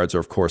Royal Guards are,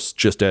 of course,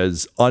 just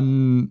as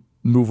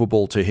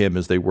unmovable to him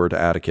as they were to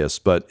Atticus.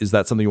 But is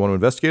that something you want to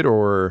investigate,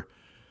 or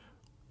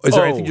is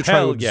there anything you're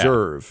trying to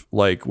observe?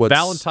 Like what's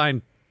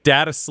Valentine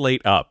data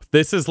slate up.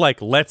 This is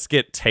like, let's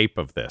get tape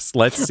of this.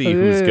 Let's see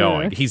who's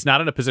going. He's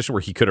not in a position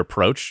where he could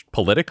approach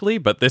politically,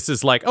 but this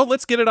is like, oh,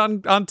 let's get it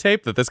on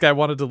tape that this guy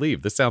wanted to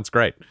leave. This sounds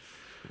great.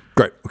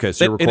 Great. Okay,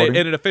 so you're recording?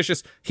 In an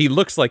officious, he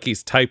looks like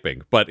he's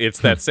typing, but it's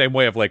that same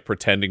way of like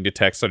pretending to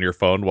text on your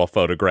phone while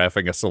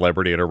photographing a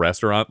celebrity at a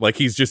restaurant. Like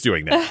he's just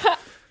doing that.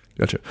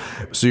 Gotcha.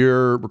 So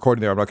you're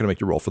recording there. I'm not going to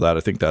make you roll for that. I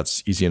think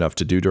that's easy enough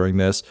to do during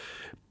this.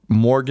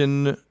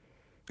 Morgan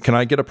can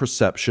I get a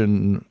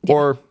perception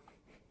or...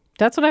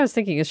 That's what I was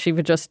thinking, is she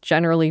would just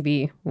generally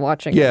be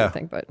watching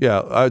everything. But yeah,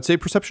 I would say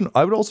perception.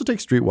 I would also take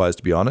streetwise,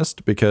 to be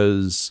honest,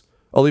 because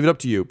I'll leave it up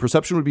to you.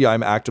 Perception would be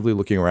I'm actively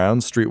looking around.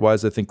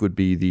 Streetwise, I think, would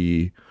be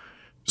the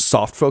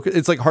soft focus.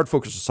 It's like hard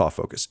focus or soft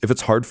focus. If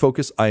it's hard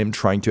focus, I am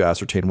trying to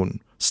ascertain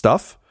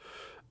stuff.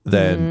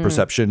 Then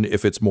perception,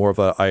 if it's more of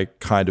a I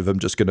kind of am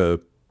just going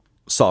to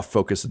soft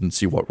focus and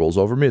see what rolls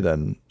over me,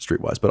 then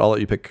streetwise. But I'll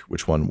let you pick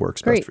which one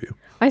works best for you.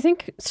 I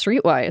think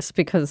streetwise,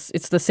 because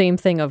it's the same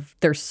thing of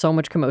there's so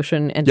much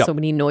commotion and so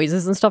many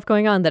noises and stuff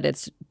going on that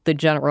it's the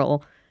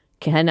general,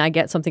 can I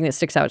get something that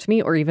sticks out to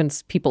me, or even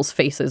people's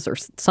faces or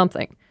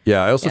something.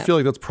 Yeah, I also feel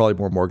like that's probably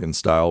more Morgan's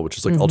style, which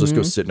is like I'll just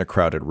go sit in a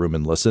crowded room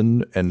and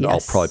listen, and I'll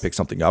probably pick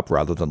something up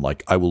rather than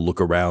like I will look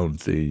around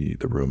the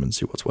room and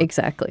see what's what.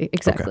 Exactly,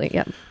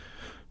 yeah.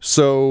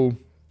 So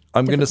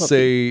I'm going to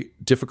say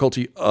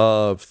difficulty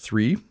of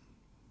 3.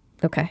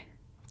 Okay.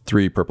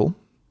 3 purple.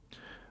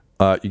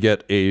 You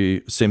get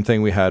a same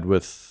thing we had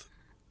with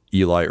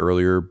Eli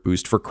earlier,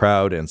 boost for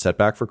crowd and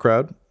setback for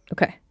crowd.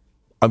 Okay.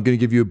 I'm going to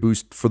give you a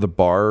boost for the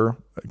bar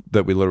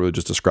that we literally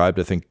just described.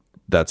 I think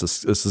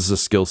this is a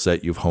skill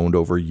set you've honed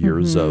over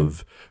years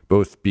of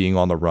both being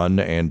on the run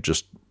and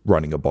just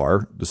running a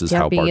bar. This is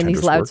how being bartenders in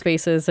these loud work.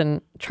 spaces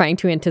and trying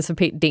to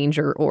anticipate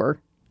danger or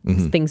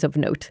things of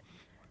note.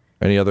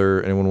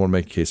 Anyone want to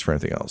make a case for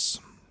anything else?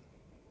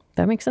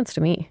 That makes sense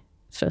to me.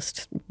 It's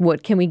just,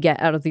 what can we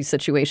get out of these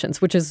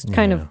situations, which is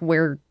kind of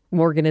where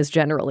Morgan is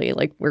generally.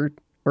 Like, we're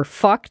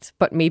fucked,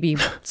 but maybe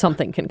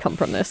something can come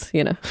from this,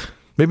 you know?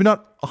 Maybe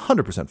not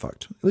 100%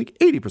 fucked, like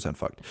 80%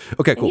 fucked.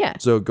 Okay, cool. Yeah.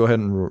 So go ahead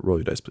and roll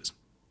your dice, please.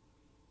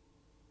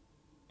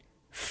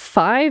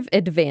 5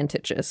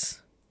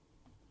 advantages.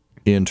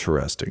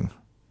 Interesting.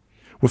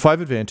 With 5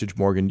 advantage,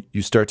 Morgan,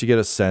 you start to get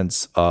a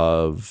sense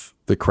of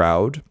the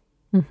crowd.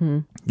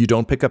 You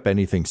don't pick up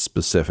anything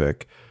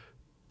specific,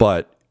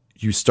 but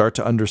you start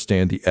to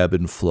understand the ebb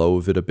and flow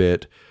of it a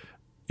bit.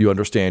 You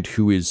understand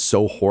who is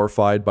so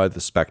horrified by the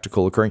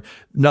spectacle occurring.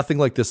 Nothing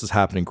like this has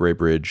happened in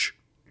Greybridge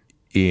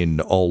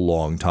in a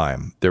long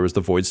time. There was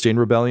the Voidstain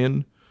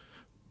Rebellion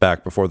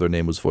back before their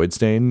name was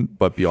Voidstain,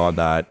 but beyond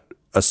that,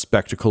 a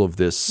spectacle of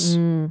this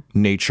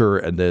nature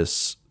and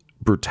this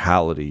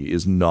brutality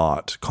is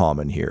not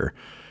common here.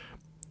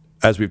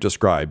 As we've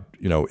described,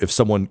 if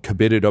someone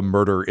committed a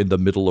murder in the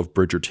middle of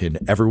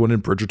Bridgerton, everyone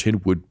in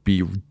Bridgerton would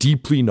be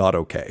deeply not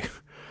okay.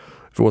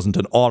 If it wasn't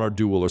an honor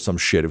duel or some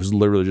shit, it was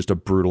literally just a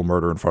brutal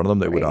murder in front of them,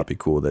 they would not be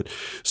cool with it.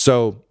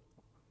 So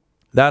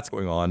that's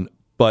going on.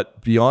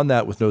 But beyond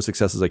that, with no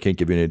successes, I can't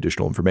give you any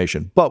additional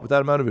information. But with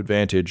that amount of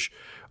advantage,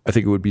 I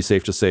think it would be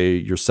safe to say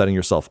you're setting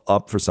yourself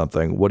up for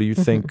something. What do you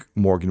think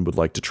Morgan would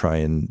like to try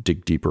and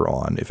dig deeper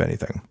on, if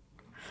anything?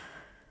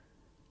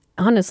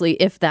 Honestly,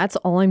 if that's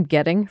all I'm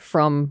getting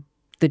from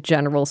the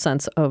general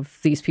sense of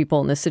these people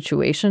in this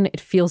situation,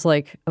 it feels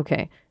like,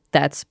 okay,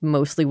 that's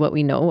mostly what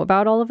we know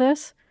about all of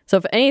this. So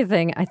if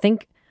anything, I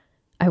think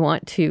I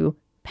want to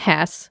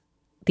pass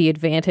the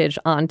advantage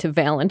on to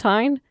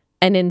Valentine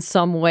and in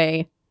some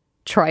way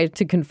try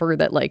to confer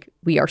that, like,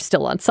 we are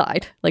still on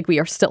side, like we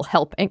are still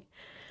helping.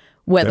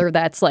 Whether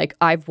that's like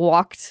I've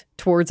walked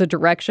towards a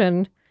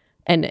direction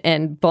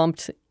and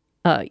bumped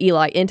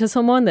Eli into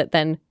someone that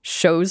then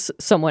shows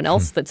someone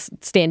else that's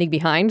standing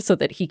behind so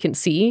that he can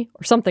see,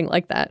 or something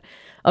like that,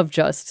 of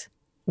just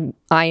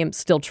I am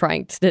still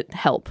trying to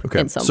help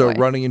in some way. So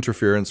running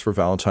interference for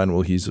Valentine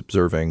while he's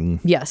observing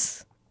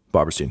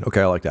Bobberstein.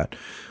 Okay, I like that.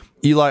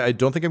 Eli, I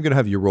don't think I'm going to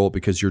have you roll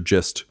because you're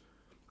just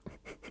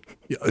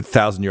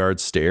 1,000 yard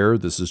stare.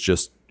 This is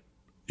just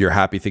you're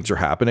happy things are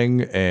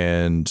happening,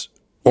 and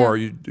or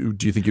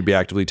do you think you'd be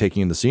actively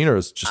taking in the scene, or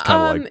is it just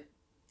kind of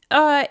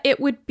like it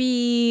would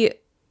be.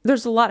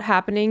 There's a lot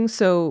happening,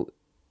 so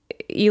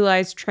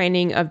Eli's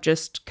training of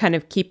just kind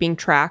of keeping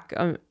track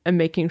and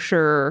making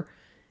sure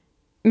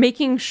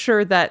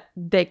that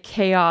the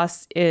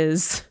chaos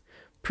is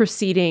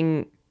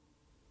proceeding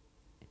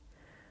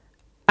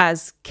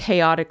as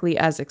chaotically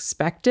as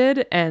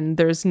expected, and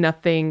there's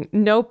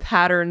no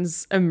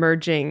patterns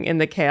emerging in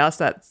the chaos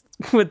that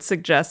would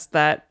suggest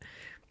that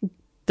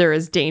there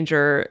is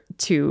danger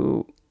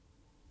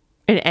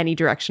in any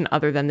direction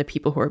other than the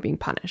people who are being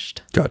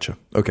punished. Gotcha.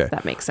 Okay.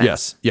 That makes sense.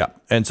 Yes. Yeah.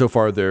 And so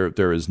far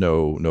there is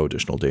no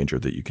additional danger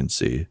that you can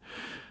see.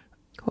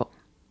 Cool.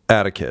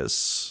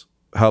 Atticus,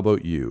 how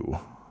about you?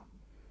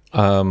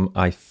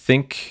 I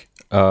think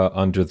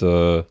under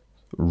the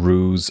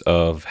ruse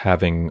of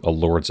having a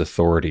lord's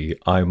authority,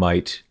 I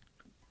might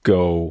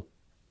go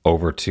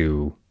over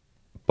to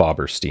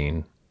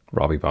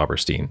Robbie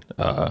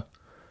Bobberstein,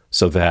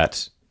 so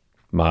that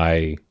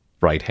my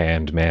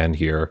right-hand man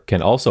here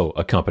can also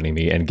accompany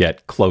me and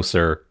get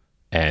closer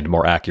and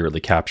more accurately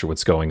capture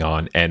what's going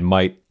on, and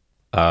might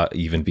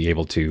even be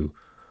able to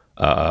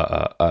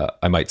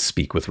I might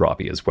speak with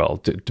Robbie as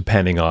well,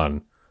 depending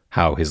on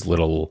how his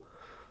little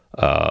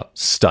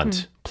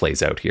stunt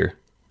plays out here.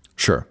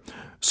 Sure.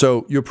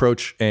 So you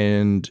approach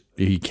and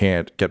he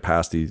can't get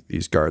past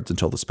these guards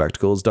until the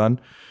spectacle is done.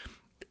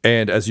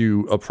 And as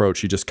you approach,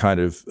 he just kind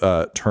of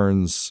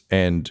turns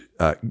and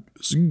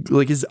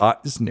like his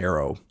eyes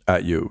narrow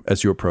at you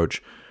as you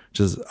approach.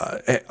 Just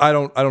I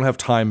don't have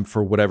time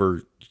for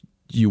whatever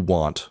you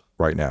want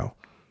right now.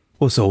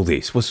 What's all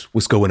this?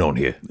 What's going on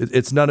here?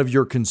 It's none of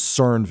your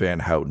concern,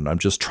 Van Houten. I'm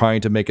just trying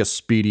to make a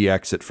speedy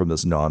exit from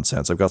this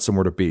nonsense. I've got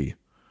somewhere to be.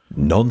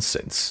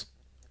 Nonsense.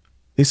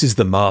 This is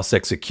the mass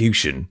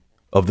execution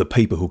of the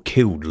people who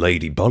killed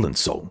Lady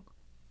Bollinsong.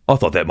 I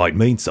thought that might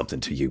mean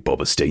something to you,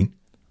 Boberstein.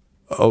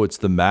 Oh, it's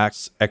the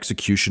mass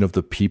execution of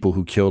the people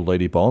who killed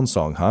Lady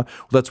Bollinsong, huh?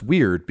 Well, that's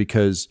weird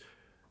because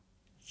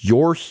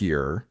you're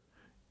here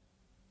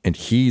and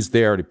he's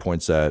there. And he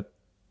points at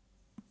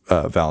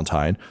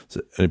Valentine,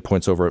 and he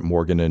points over at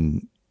Morgan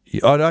and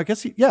no, I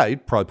guess he'd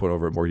probably point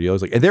over at Morgan. He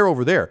was like, and they're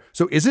over there.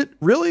 So is it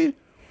really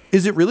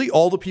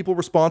all the people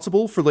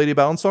responsible for Lady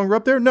Bollinsong are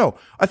up there? No,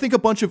 I think a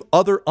bunch of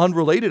other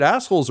unrelated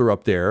assholes are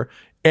up there,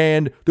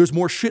 and there's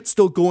more shit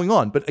still going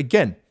on. But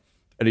again,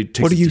 and he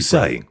takes what are you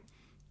saying?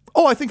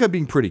 Oh, I think I'm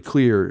being pretty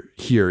clear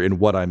here in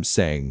what I'm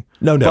saying.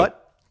 No,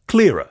 but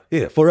clearer.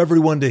 Here, for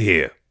everyone to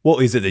hear.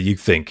 What is it that you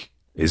think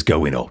is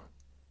going on?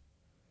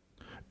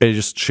 And he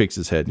just shakes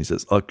his head and he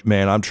says, "Look,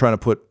 man, I'm trying to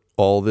put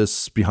all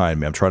this behind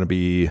me.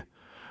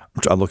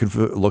 I'm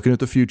looking at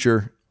the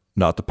future,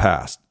 not the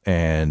past.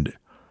 And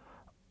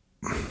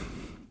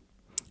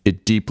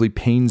it deeply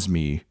pains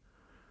me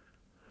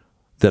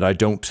that I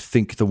don't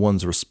think the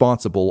ones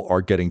responsible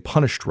are getting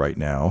punished right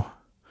now.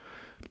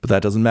 But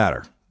that doesn't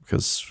matter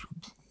because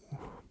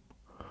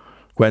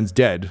Gwen's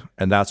dead,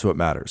 and that's what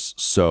matters.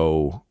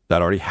 So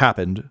that already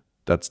happened.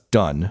 That's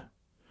done."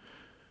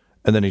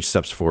 And then he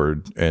steps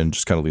forward and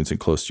just kind of leans in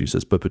close to you and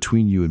says, "But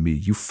between you and me,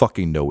 you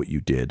fucking know what you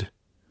did,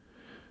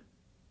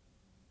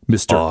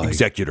 Mr.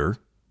 Executor."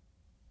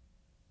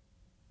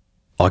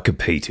 I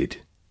competed.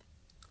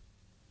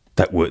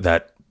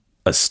 That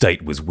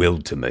estate was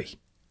willed to me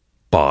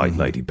by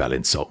Lady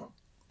Bollinsong.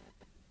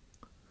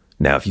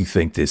 Now, if you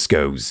think this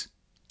goes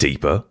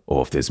deeper,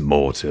 or if there's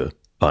more to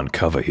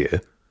uncover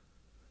here,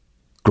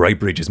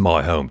 Greybridge is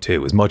my home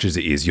too, as much as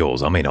it is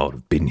yours. I may not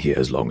have been here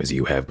as long as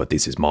you have, but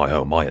this is my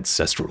home, my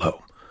ancestral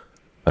home,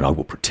 and I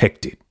will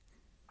protect it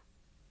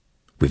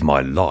with my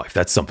life.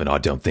 That's something I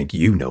don't think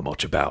you know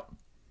much about.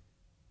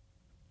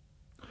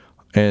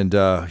 And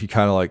he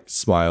kind of like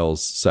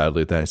smiles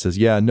sadly at that and says,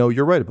 "Yeah, no,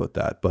 you're right about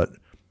that, but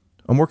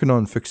I'm working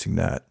on fixing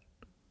that.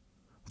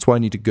 That's why I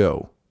need to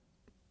go."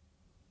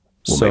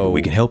 Well, maybe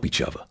we can help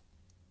each other.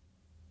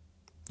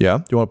 Yeah?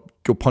 Do you want to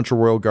go punch a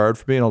royal guard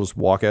for me and I'll just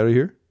walk out of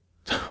here?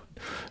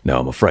 No,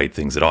 I'm afraid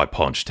things that I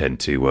punch tend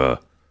to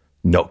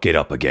not get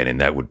up again,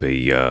 and that would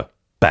be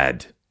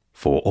bad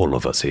for all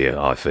of us here,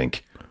 I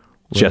think. Right.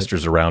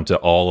 Gestures around to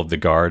all of the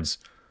guards.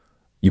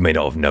 You may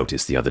not have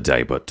noticed the other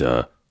day, but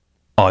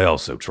I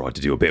also tried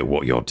to do a bit of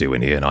what you're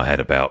doing here, and I had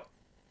about,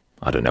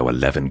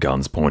 11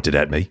 guns pointed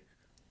at me.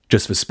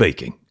 Just for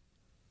speaking.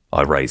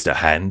 I raised a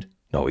hand,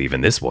 not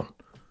even this one.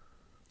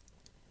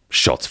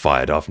 Shots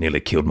fired off,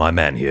 nearly killed my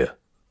man here.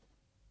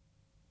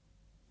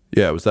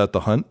 Yeah, was that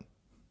the hunt?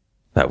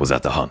 That was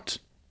at the hunt.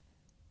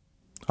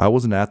 I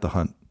wasn't at the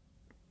hunt.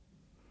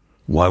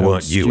 Why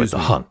weren't you at the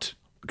hunt?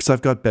 Because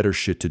I've got better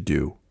shit to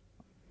do.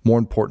 More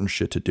important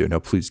shit to do. Now,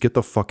 please, get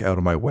the fuck out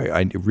of my way.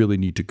 I really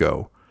need to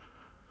go.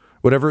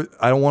 Whatever,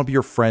 I don't want to be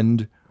your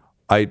friend.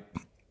 I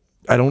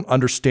don't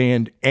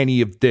understand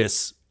any of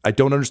this. I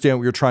don't understand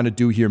what you're trying to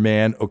do here,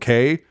 man,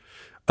 okay?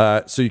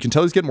 So you can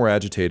tell he's getting more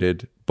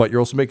agitated, but you're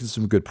also making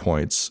some good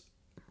points.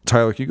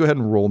 Tyler, can you go ahead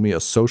and roll me a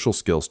social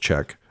skills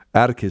check?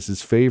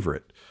 Atticus's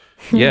favorite.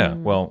 Yeah,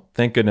 well,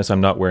 thank goodness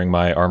I'm not wearing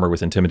my armor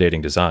with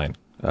intimidating design,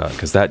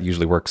 because that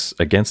usually works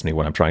against me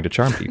when I'm trying to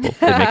charm people.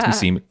 It makes me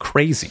seem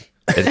crazy.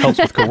 It helps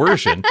with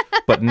coercion,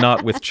 but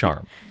not with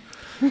charm.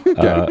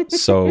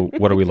 So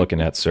what are we looking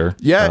at, sir?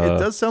 Yeah, it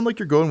does sound like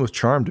you're going with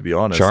charm, to be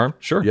honest. Charm?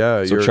 Sure.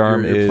 Yeah, so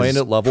you're playing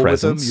at level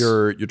presence. with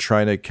him. You're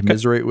trying to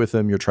commiserate with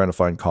him. You're trying to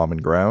find common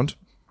ground.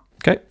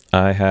 Okay.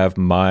 I have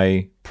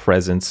my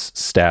presence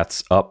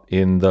stats up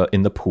in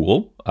the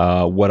pool.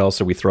 What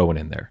else are we throwing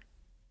in there?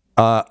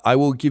 I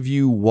will give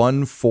you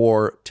one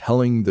for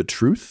telling the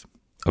truth.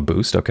 A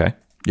boost, okay.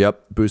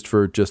 Yep, boost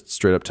for just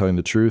straight up telling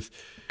the truth.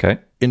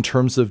 Okay. In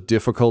terms of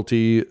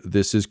difficulty,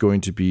 this is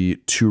going to be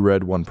 2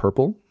 red, 1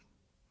 purple.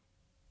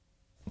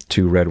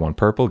 2 red, 1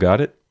 purple, got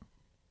it.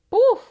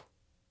 Ooh.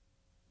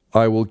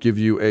 I will give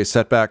you a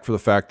setback for the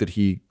fact that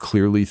he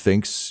clearly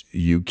thinks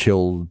you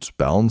killed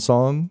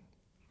Bollinsong.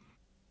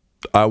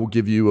 I will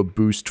give you a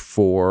boost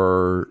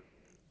for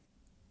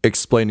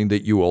explaining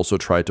that you also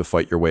tried to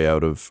fight your way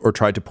out of, or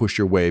tried to push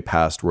your way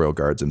past royal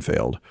guards and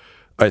failed.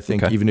 I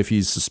think even if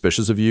he's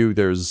suspicious of you,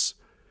 that's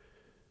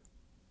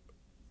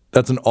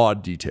an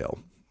odd detail.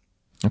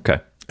 Okay.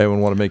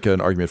 Anyone want to make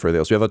an argument for anything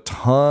else? We have a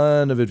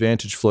ton of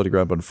advantage floating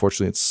around, but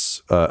unfortunately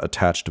it's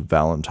attached to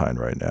Valentine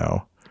right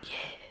now.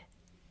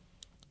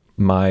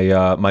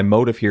 My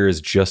motive here is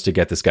just to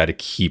get this guy to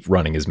keep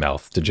running his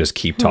mouth, to just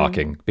keep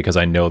talking, because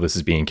I know this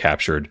is being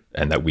captured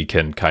and that we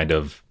can kind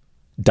of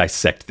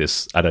dissect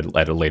this at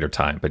a later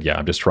time. But yeah,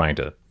 I'm just trying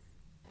to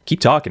keep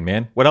talking,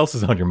 man. What else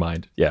is on your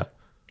mind? Yeah.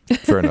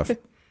 Fair enough.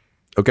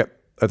 Okay.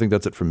 I think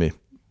that's it from me.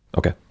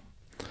 Okay.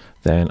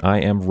 Then I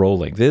am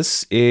rolling.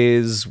 This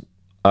is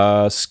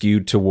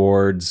skewed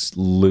towards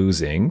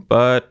losing,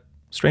 but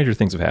stranger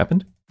things have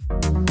happened.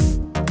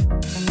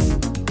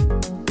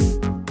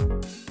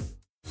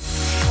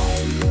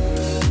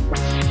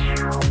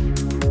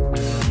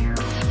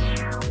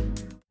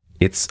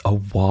 It's a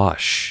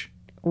wash.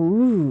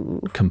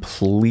 Ooh.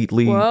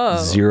 Completely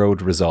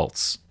zeroed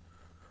results.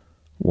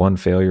 1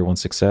 failure, 1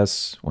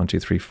 success, 1, 2,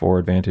 3, 4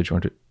 advantage,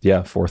 1,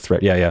 2, 4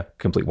 threat. Yeah,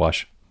 complete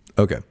wash.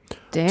 Okay.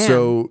 Damn.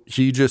 So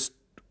he just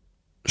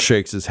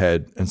shakes his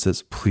head and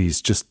says, please,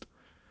 just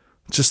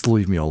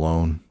leave me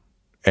alone.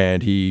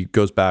 And he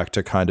goes back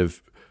to kind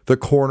of the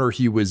corner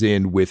he was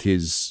in with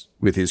his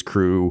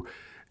crew,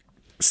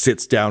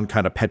 sits down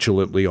kind of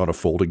petulantly on a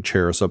folding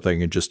chair or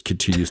something, and just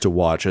continues to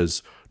watch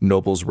as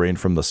nobles rain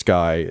from the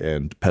sky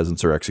and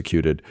peasants are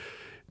executed.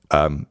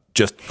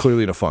 Just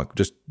clearly in a funk.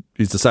 Just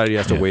he's decided he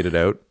has to wait it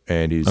out,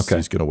 and he's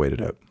going to wait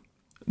it out.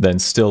 Then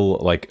still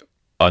like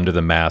under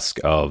the mask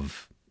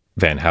of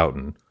Van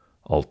Houten,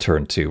 I'll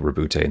turn to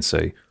Rabute and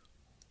say,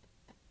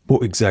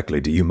 what exactly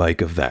do you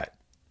make of that?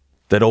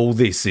 That all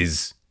this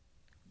is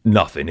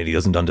nothing and he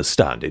doesn't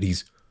understand it.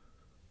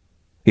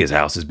 His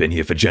house has been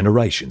here for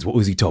generations. What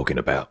was he talking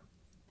about?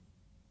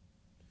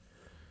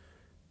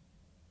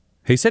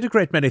 He said a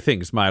great many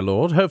things, my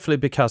lord, hopefully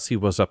because he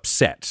was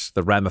upset.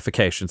 The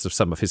ramifications of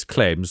some of his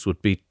claims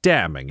would be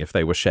damning if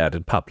they were shared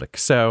in public.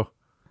 So,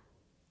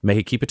 may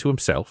he keep it to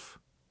himself,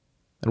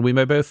 and we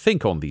may both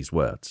think on these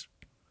words.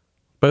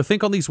 Both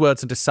think on these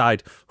words and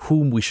decide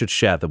whom we should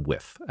share them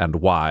with, and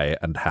why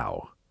and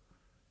how.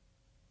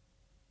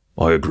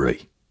 I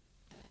agree.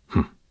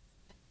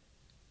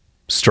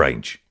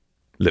 Strange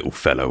little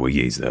fellow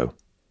he is, though.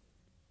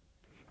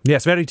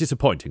 Yes, very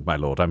disappointing, my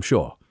lord, I'm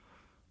sure.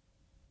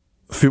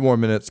 A few more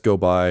minutes go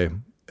by,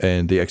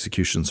 and the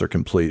executions are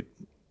complete.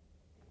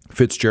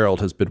 Fitzgerald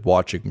has been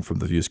watching from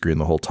the view screen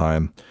the whole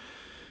time.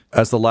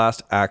 As the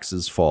last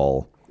axes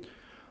fall,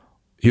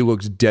 he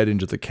looks dead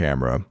into the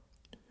camera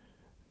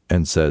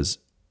and says,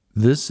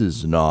 this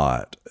is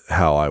not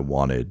how I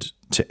wanted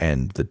to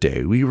end the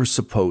day. We were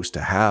supposed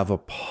to have a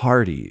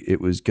party.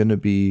 It was going to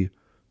be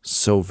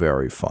so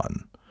very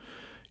fun.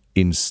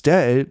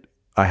 Instead,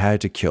 I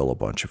had to kill a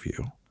bunch of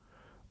you.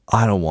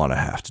 I don't want to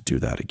have to do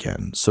that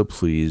again. So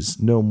please,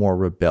 no more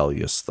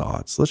rebellious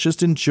thoughts. Let's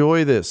just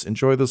enjoy this.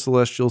 Enjoy the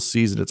celestial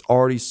season. It's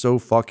already so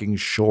fucking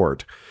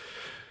short.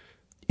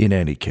 In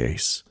any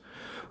case,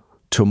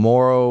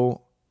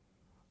 tomorrow,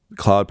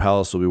 Cloud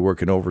Palace will be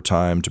working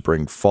overtime to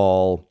bring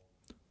fall.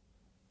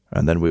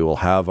 And then we will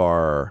have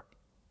our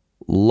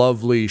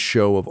lovely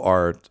show of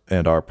art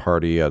and our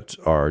party at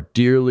our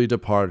dearly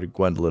departed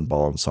Gwendolyn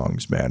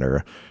Ballensong's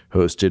manor,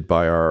 hosted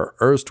by our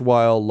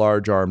erstwhile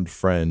large-armed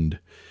friend,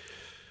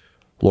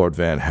 Lord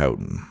Van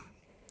Houten.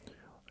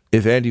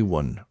 If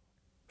anyone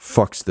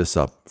fucks this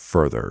up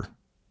further,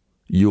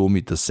 you will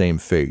meet the same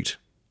fate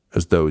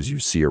as those you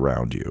see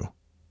around you.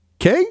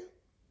 Okay?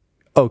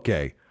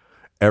 Okay.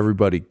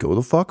 Everybody go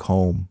the fuck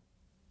home.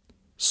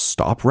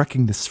 Stop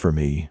wrecking this for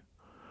me.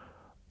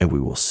 And we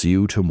will see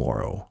you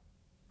tomorrow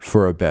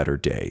for a better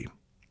day.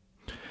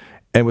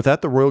 And with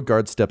that, the royal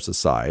guard steps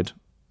aside.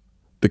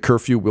 The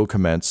curfew will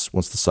commence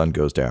once the sun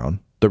goes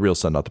down. The real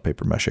sun, not the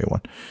paper mache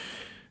one.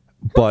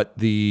 But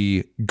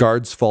the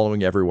guards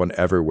following everyone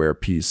everywhere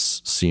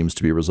piece seems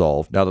to be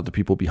resolved now that the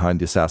people behind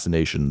the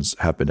assassinations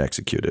have been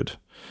executed.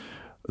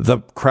 The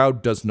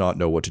crowd does not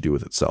know what to do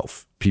with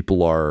itself.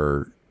 People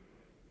are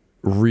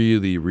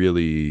really,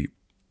 really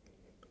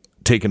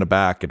taken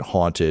aback and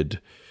haunted.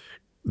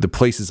 The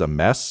place is a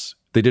mess.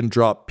 They didn't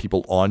drop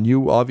people on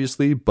you,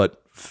 obviously,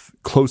 but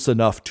close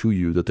enough to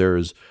you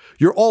that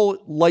you're all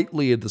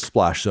lightly in the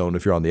splash zone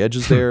if you're on the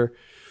edges there.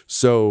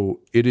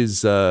 So it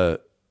is a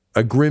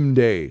grim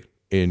day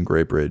in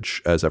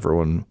Greybridge as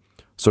everyone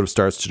sort of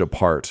starts to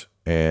depart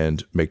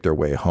and make their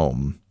way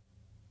home.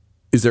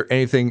 Is there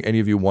anything any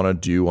of you want to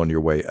do on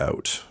your way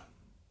out?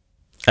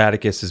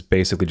 Atticus is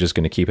basically just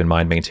going to keep in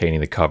mind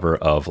maintaining the cover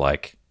of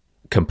like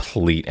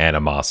complete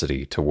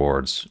animosity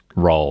towards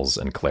Rawls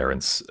and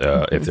Clarence.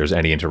 If there's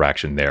any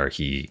interaction there,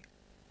 he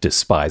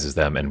despises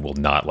them and will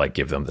not like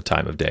give them the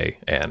time of day.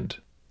 And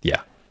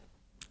yeah.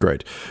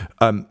 Great.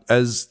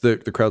 As the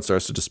crowd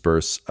starts to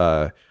disperse,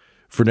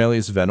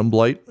 Fernelius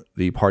Venomblight,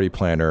 the party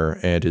planner,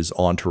 and his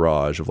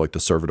entourage of like the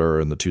servitor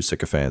and the two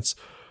sycophants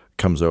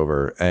comes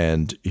over,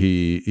 and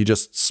he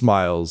just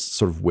smiles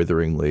sort of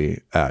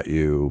witheringly at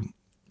you,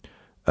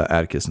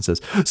 Atticus, and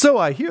says, so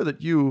I hear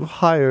that you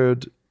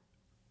hired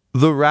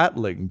the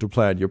Ratling to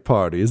plan your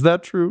party. Is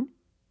that true?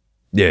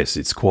 Yes,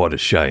 it's quite a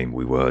shame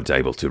we weren't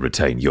able to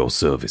retain your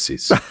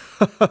services.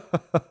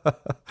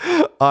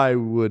 I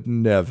would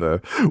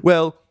never.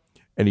 Well,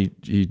 and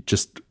he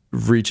just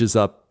reaches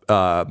up,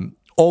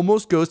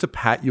 almost goes to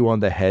pat you on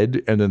the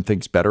head and then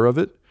thinks better of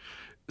it.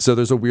 So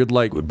there's a weird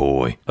like... Good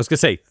boy. I was going to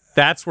say,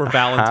 That's where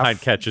Valentine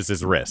catches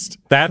his wrist.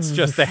 That's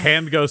just the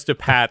hand goes to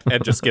Pat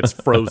and just gets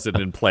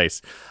frozen in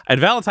place. And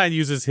Valentine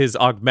uses his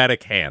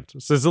augmetic hand.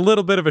 So there's a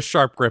little bit of a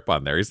sharp grip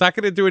on there. He's not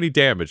going to do any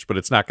damage, but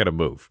it's not going to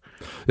move.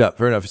 Yeah,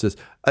 fair enough. He says,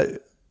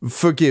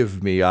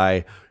 forgive me,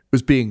 I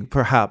was being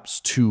perhaps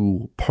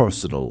too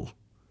personal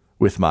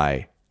with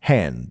my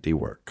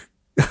handiwork.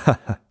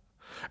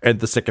 And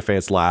the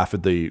sycophants laugh,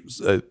 and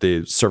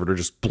the servitor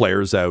just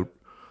blares out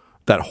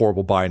that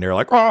horrible binary,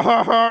 like,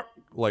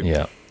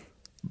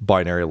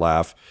 binary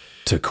laugh.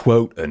 To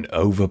quote an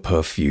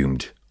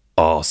over-perfumed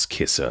arse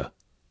kisser,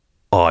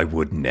 I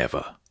would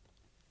never.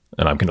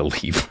 And I'm going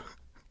to leave.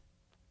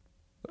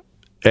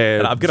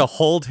 And I'm going to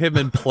hold him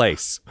in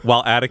place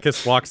while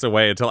Atticus walks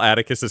away until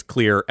Atticus is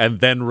clear,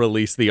 and then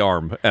release the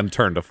arm and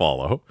turn to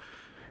follow.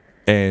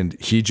 And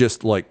he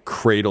just like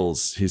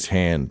cradles his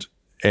hand.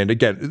 And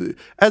again,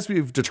 as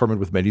we've determined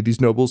with many of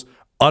these nobles,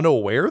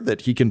 unaware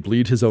that he can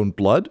bleed his own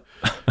blood.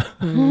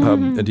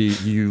 And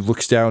he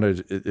looks down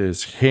at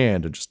his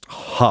hand and just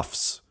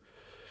huffs.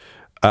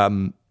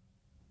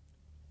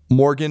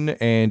 Morgan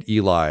and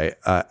Eli,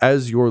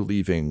 as you're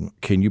leaving,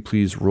 can you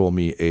please roll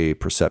me a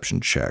perception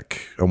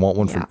check? I want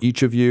one from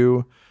each of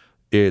you.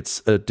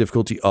 It's a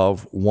difficulty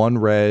of 1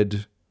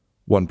 red,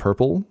 1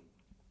 purple.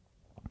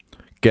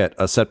 Get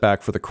a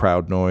setback for the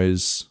crowd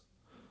noise.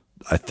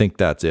 I think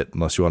that's it,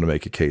 unless you want to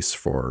make a case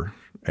for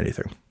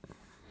anything.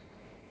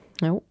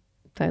 Nope,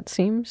 that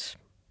seems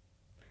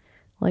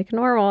like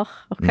normal.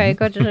 Okay,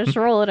 go to just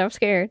roll it. I'm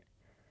scared.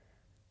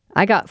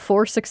 I got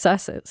 4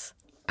 successes.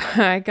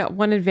 I got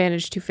 1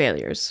 advantage, 2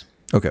 failures.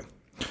 Okay.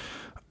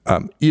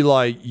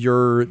 Eli,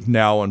 you're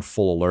now on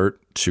full alert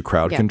to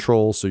crowd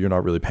control, so you're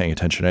not really paying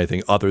attention to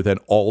anything other than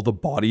all the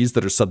bodies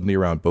that are suddenly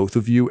around both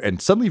of you,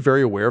 and suddenly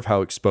very aware of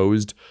how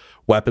exposed,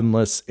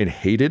 weaponless, and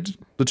hated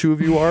the two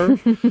of you are.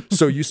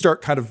 So you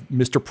start kind of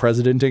Mr.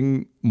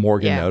 Presidenting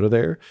Morgan out of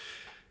there.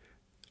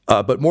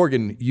 But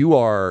Morgan, you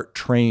are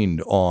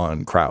trained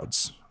on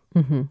crowds,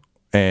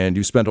 and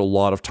you spent a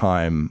lot of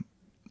time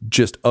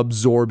just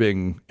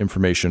absorbing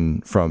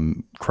information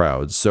from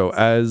crowds. So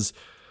as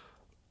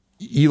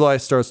Eli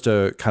starts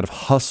to kind of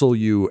hustle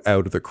you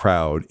out of the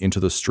crowd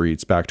into the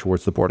streets back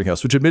towards the boarding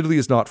house, which admittedly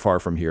is not far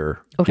from here.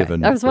 Okay,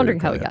 I was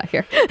wondering how we got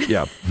here.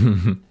 Yeah.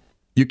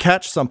 You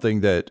catch something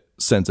that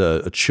sends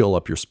a chill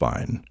up your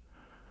spine.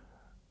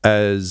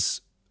 As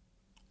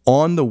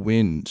on the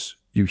wind,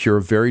 you hear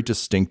a very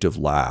distinctive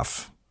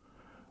laugh,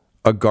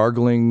 a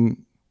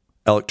gargling,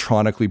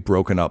 electronically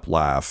broken up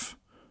laugh.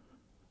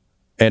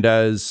 And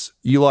as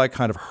Eli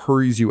kind of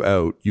hurries you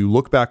out, you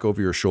look back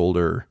over your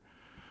shoulder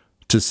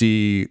to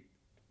see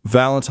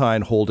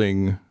Valentine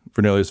holding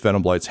Vernelius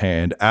Venomblight's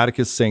hand,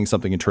 Atticus saying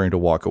something and turning to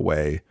walk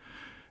away,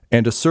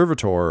 and a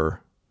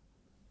servitor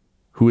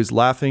who is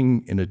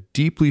laughing in a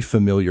deeply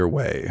familiar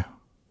way.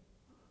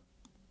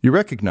 You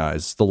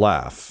recognize the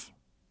laugh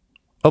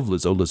of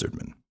Lizzo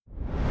Lizardman.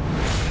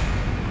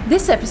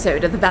 This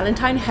episode of the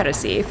Valentine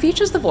Heresy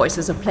features the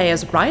voices of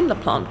players Brian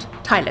LaPlante,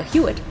 Tyler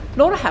Hewitt,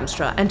 Laura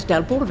Hamstra, and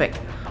Del Borovic,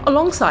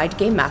 alongside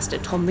Game Master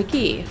Tom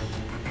McGee.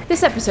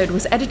 This episode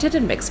was edited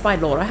and mixed by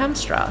Laura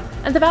Hamstra,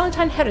 and the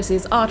Valentine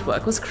Heresy's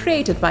artwork was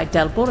created by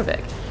Del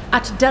Borovic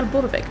at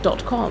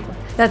delborovic.com.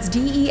 That's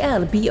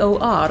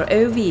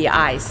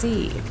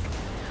DELBOROVIC.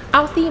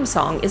 Our theme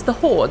song is The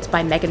Hordes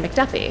by Megan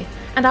McDuffie,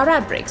 and our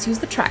ad breaks use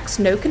the tracks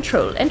No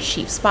Control and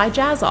Chiefs by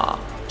Jazzar,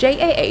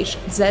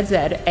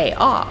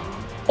 JAHZZAR.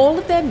 All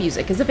of their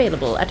music is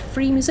available at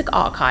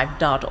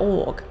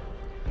freemusicarchive.org.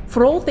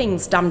 For all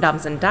things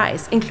Dum-Dums and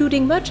Dice,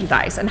 including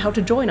merchandise and how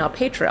to join our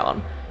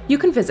Patreon, you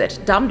can visit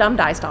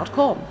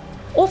dumdumdice.com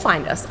or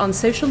find us on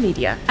social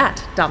media at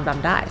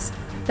dumdumdice.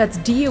 That's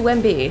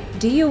DUMBDICE.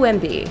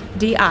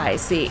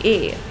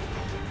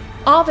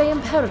 Ave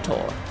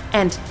Imperator,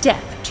 and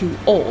death to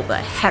all the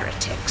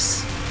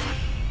heretics.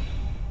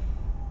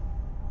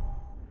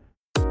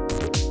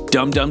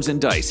 Dum-Dums and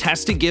Dice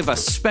has to give a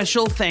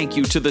special thank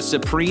you to the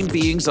supreme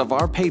beings of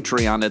our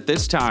Patreon at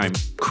this time: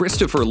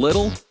 Christopher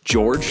Little,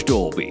 George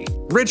Dolby,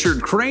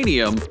 Richard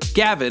Cranium,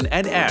 Gavin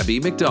and Abby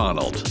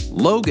McDonald,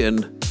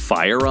 Logan,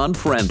 Fire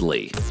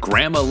Unfriendly,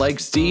 Grandma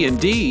Likes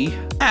D&D,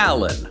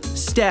 Alan,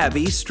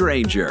 Stabby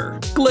Stranger,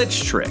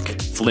 Glitch Trick,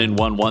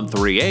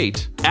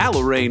 Flynn1138,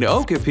 Alarain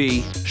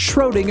Okapi,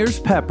 Schrodinger's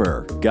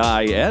Pepper,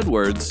 Guy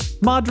Edwards,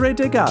 Madre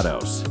de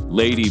Gatos,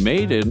 Lady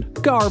Maiden,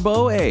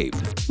 Garbo Ape,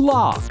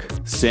 Locke,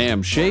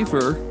 Sam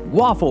Schaefer,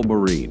 Waffle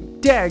Marine,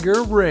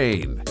 Dagger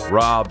Rain,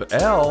 Rob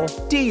L,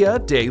 Dia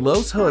De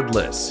Los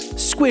Hoodless,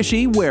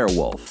 Squishy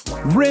Werewolf,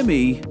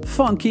 Remy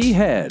Funky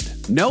Head,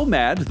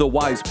 Nomad, the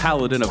Wise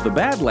Paladin of the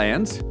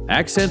Badlands,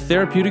 Accent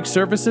Therapeutic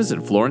Services in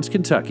Florence,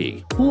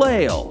 Kentucky,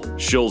 Lael,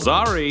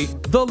 Shulzari,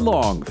 The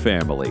Long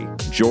Family,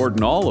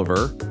 Jordan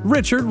Oliver,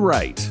 Richard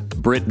Wright,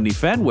 Brittany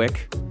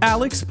Fenwick,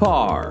 Alex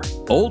Parr,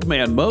 Old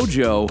Man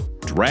Mojo,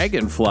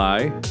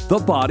 Dragonfly, The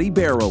Body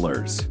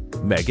Barrelers,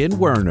 Megan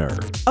Werner,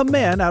 A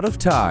Man Out of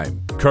Time,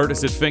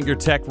 Curtis at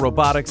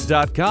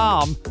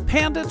FingerTechRobotics.com,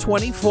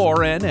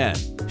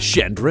 Panda24NN,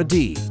 Shendra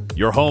D,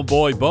 your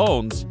homeboy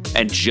Bones,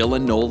 and Jill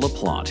and Noel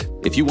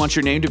LaPlante. If you want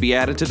your name to be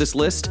added to this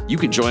list, you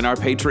can join our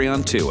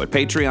Patreon too at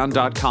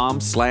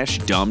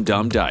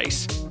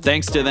patreon.com/dumdumdice.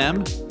 Thanks to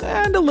them,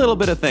 and a little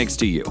bit of thanks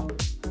to you.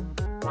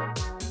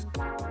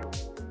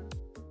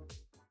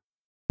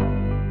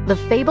 The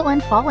Fable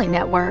and Folly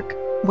Network,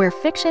 where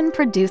fiction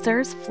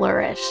producers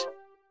flourish.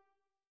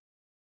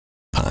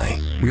 Hi,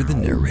 we're the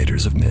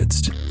narrators of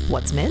Midst.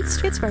 What's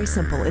Midst? It's very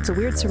simple. It's a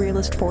weird,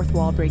 surrealist,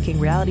 fourth-wall-breaking,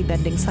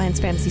 reality-bending science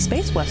fantasy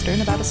space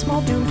western about a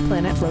small doomed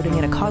planet floating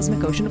in a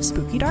cosmic ocean of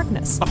spooky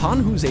darkness.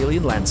 Upon whose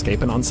alien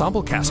landscape an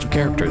ensemble cast of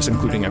characters,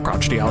 including a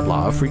crotchety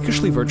outlaw, a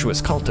freakishly virtuous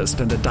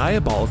cultist, and a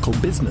diabolical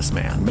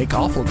businessman, make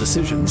awful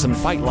decisions and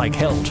fight like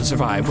hell to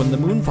survive when the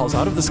moon falls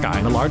out of the sky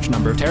and a large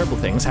number of terrible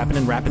things happen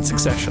in rapid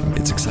succession.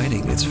 It's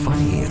exciting, it's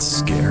funny, it's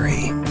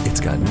scary.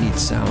 It's got neat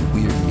sound,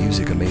 weird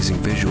music, amazing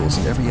visuals,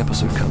 and every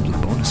episode comes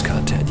with bonus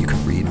content you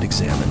can read and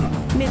examine.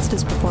 Midst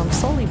is performed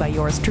solely by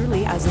yours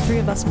truly, as the three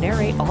of us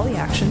narrate all the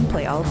action,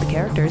 play all of the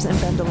characters, and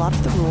bend a lot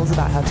of the rules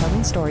about how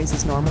telling stories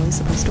is normally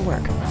supposed to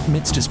work.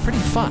 Midst is pretty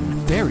fun,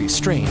 very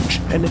strange,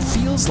 and it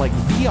feels like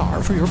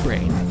VR for your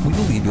brain. We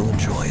believe you'll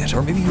enjoy it,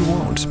 or maybe you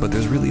won't, but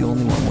there's really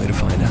only one way to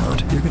find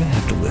out. You're gonna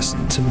have to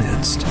listen to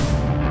Midst.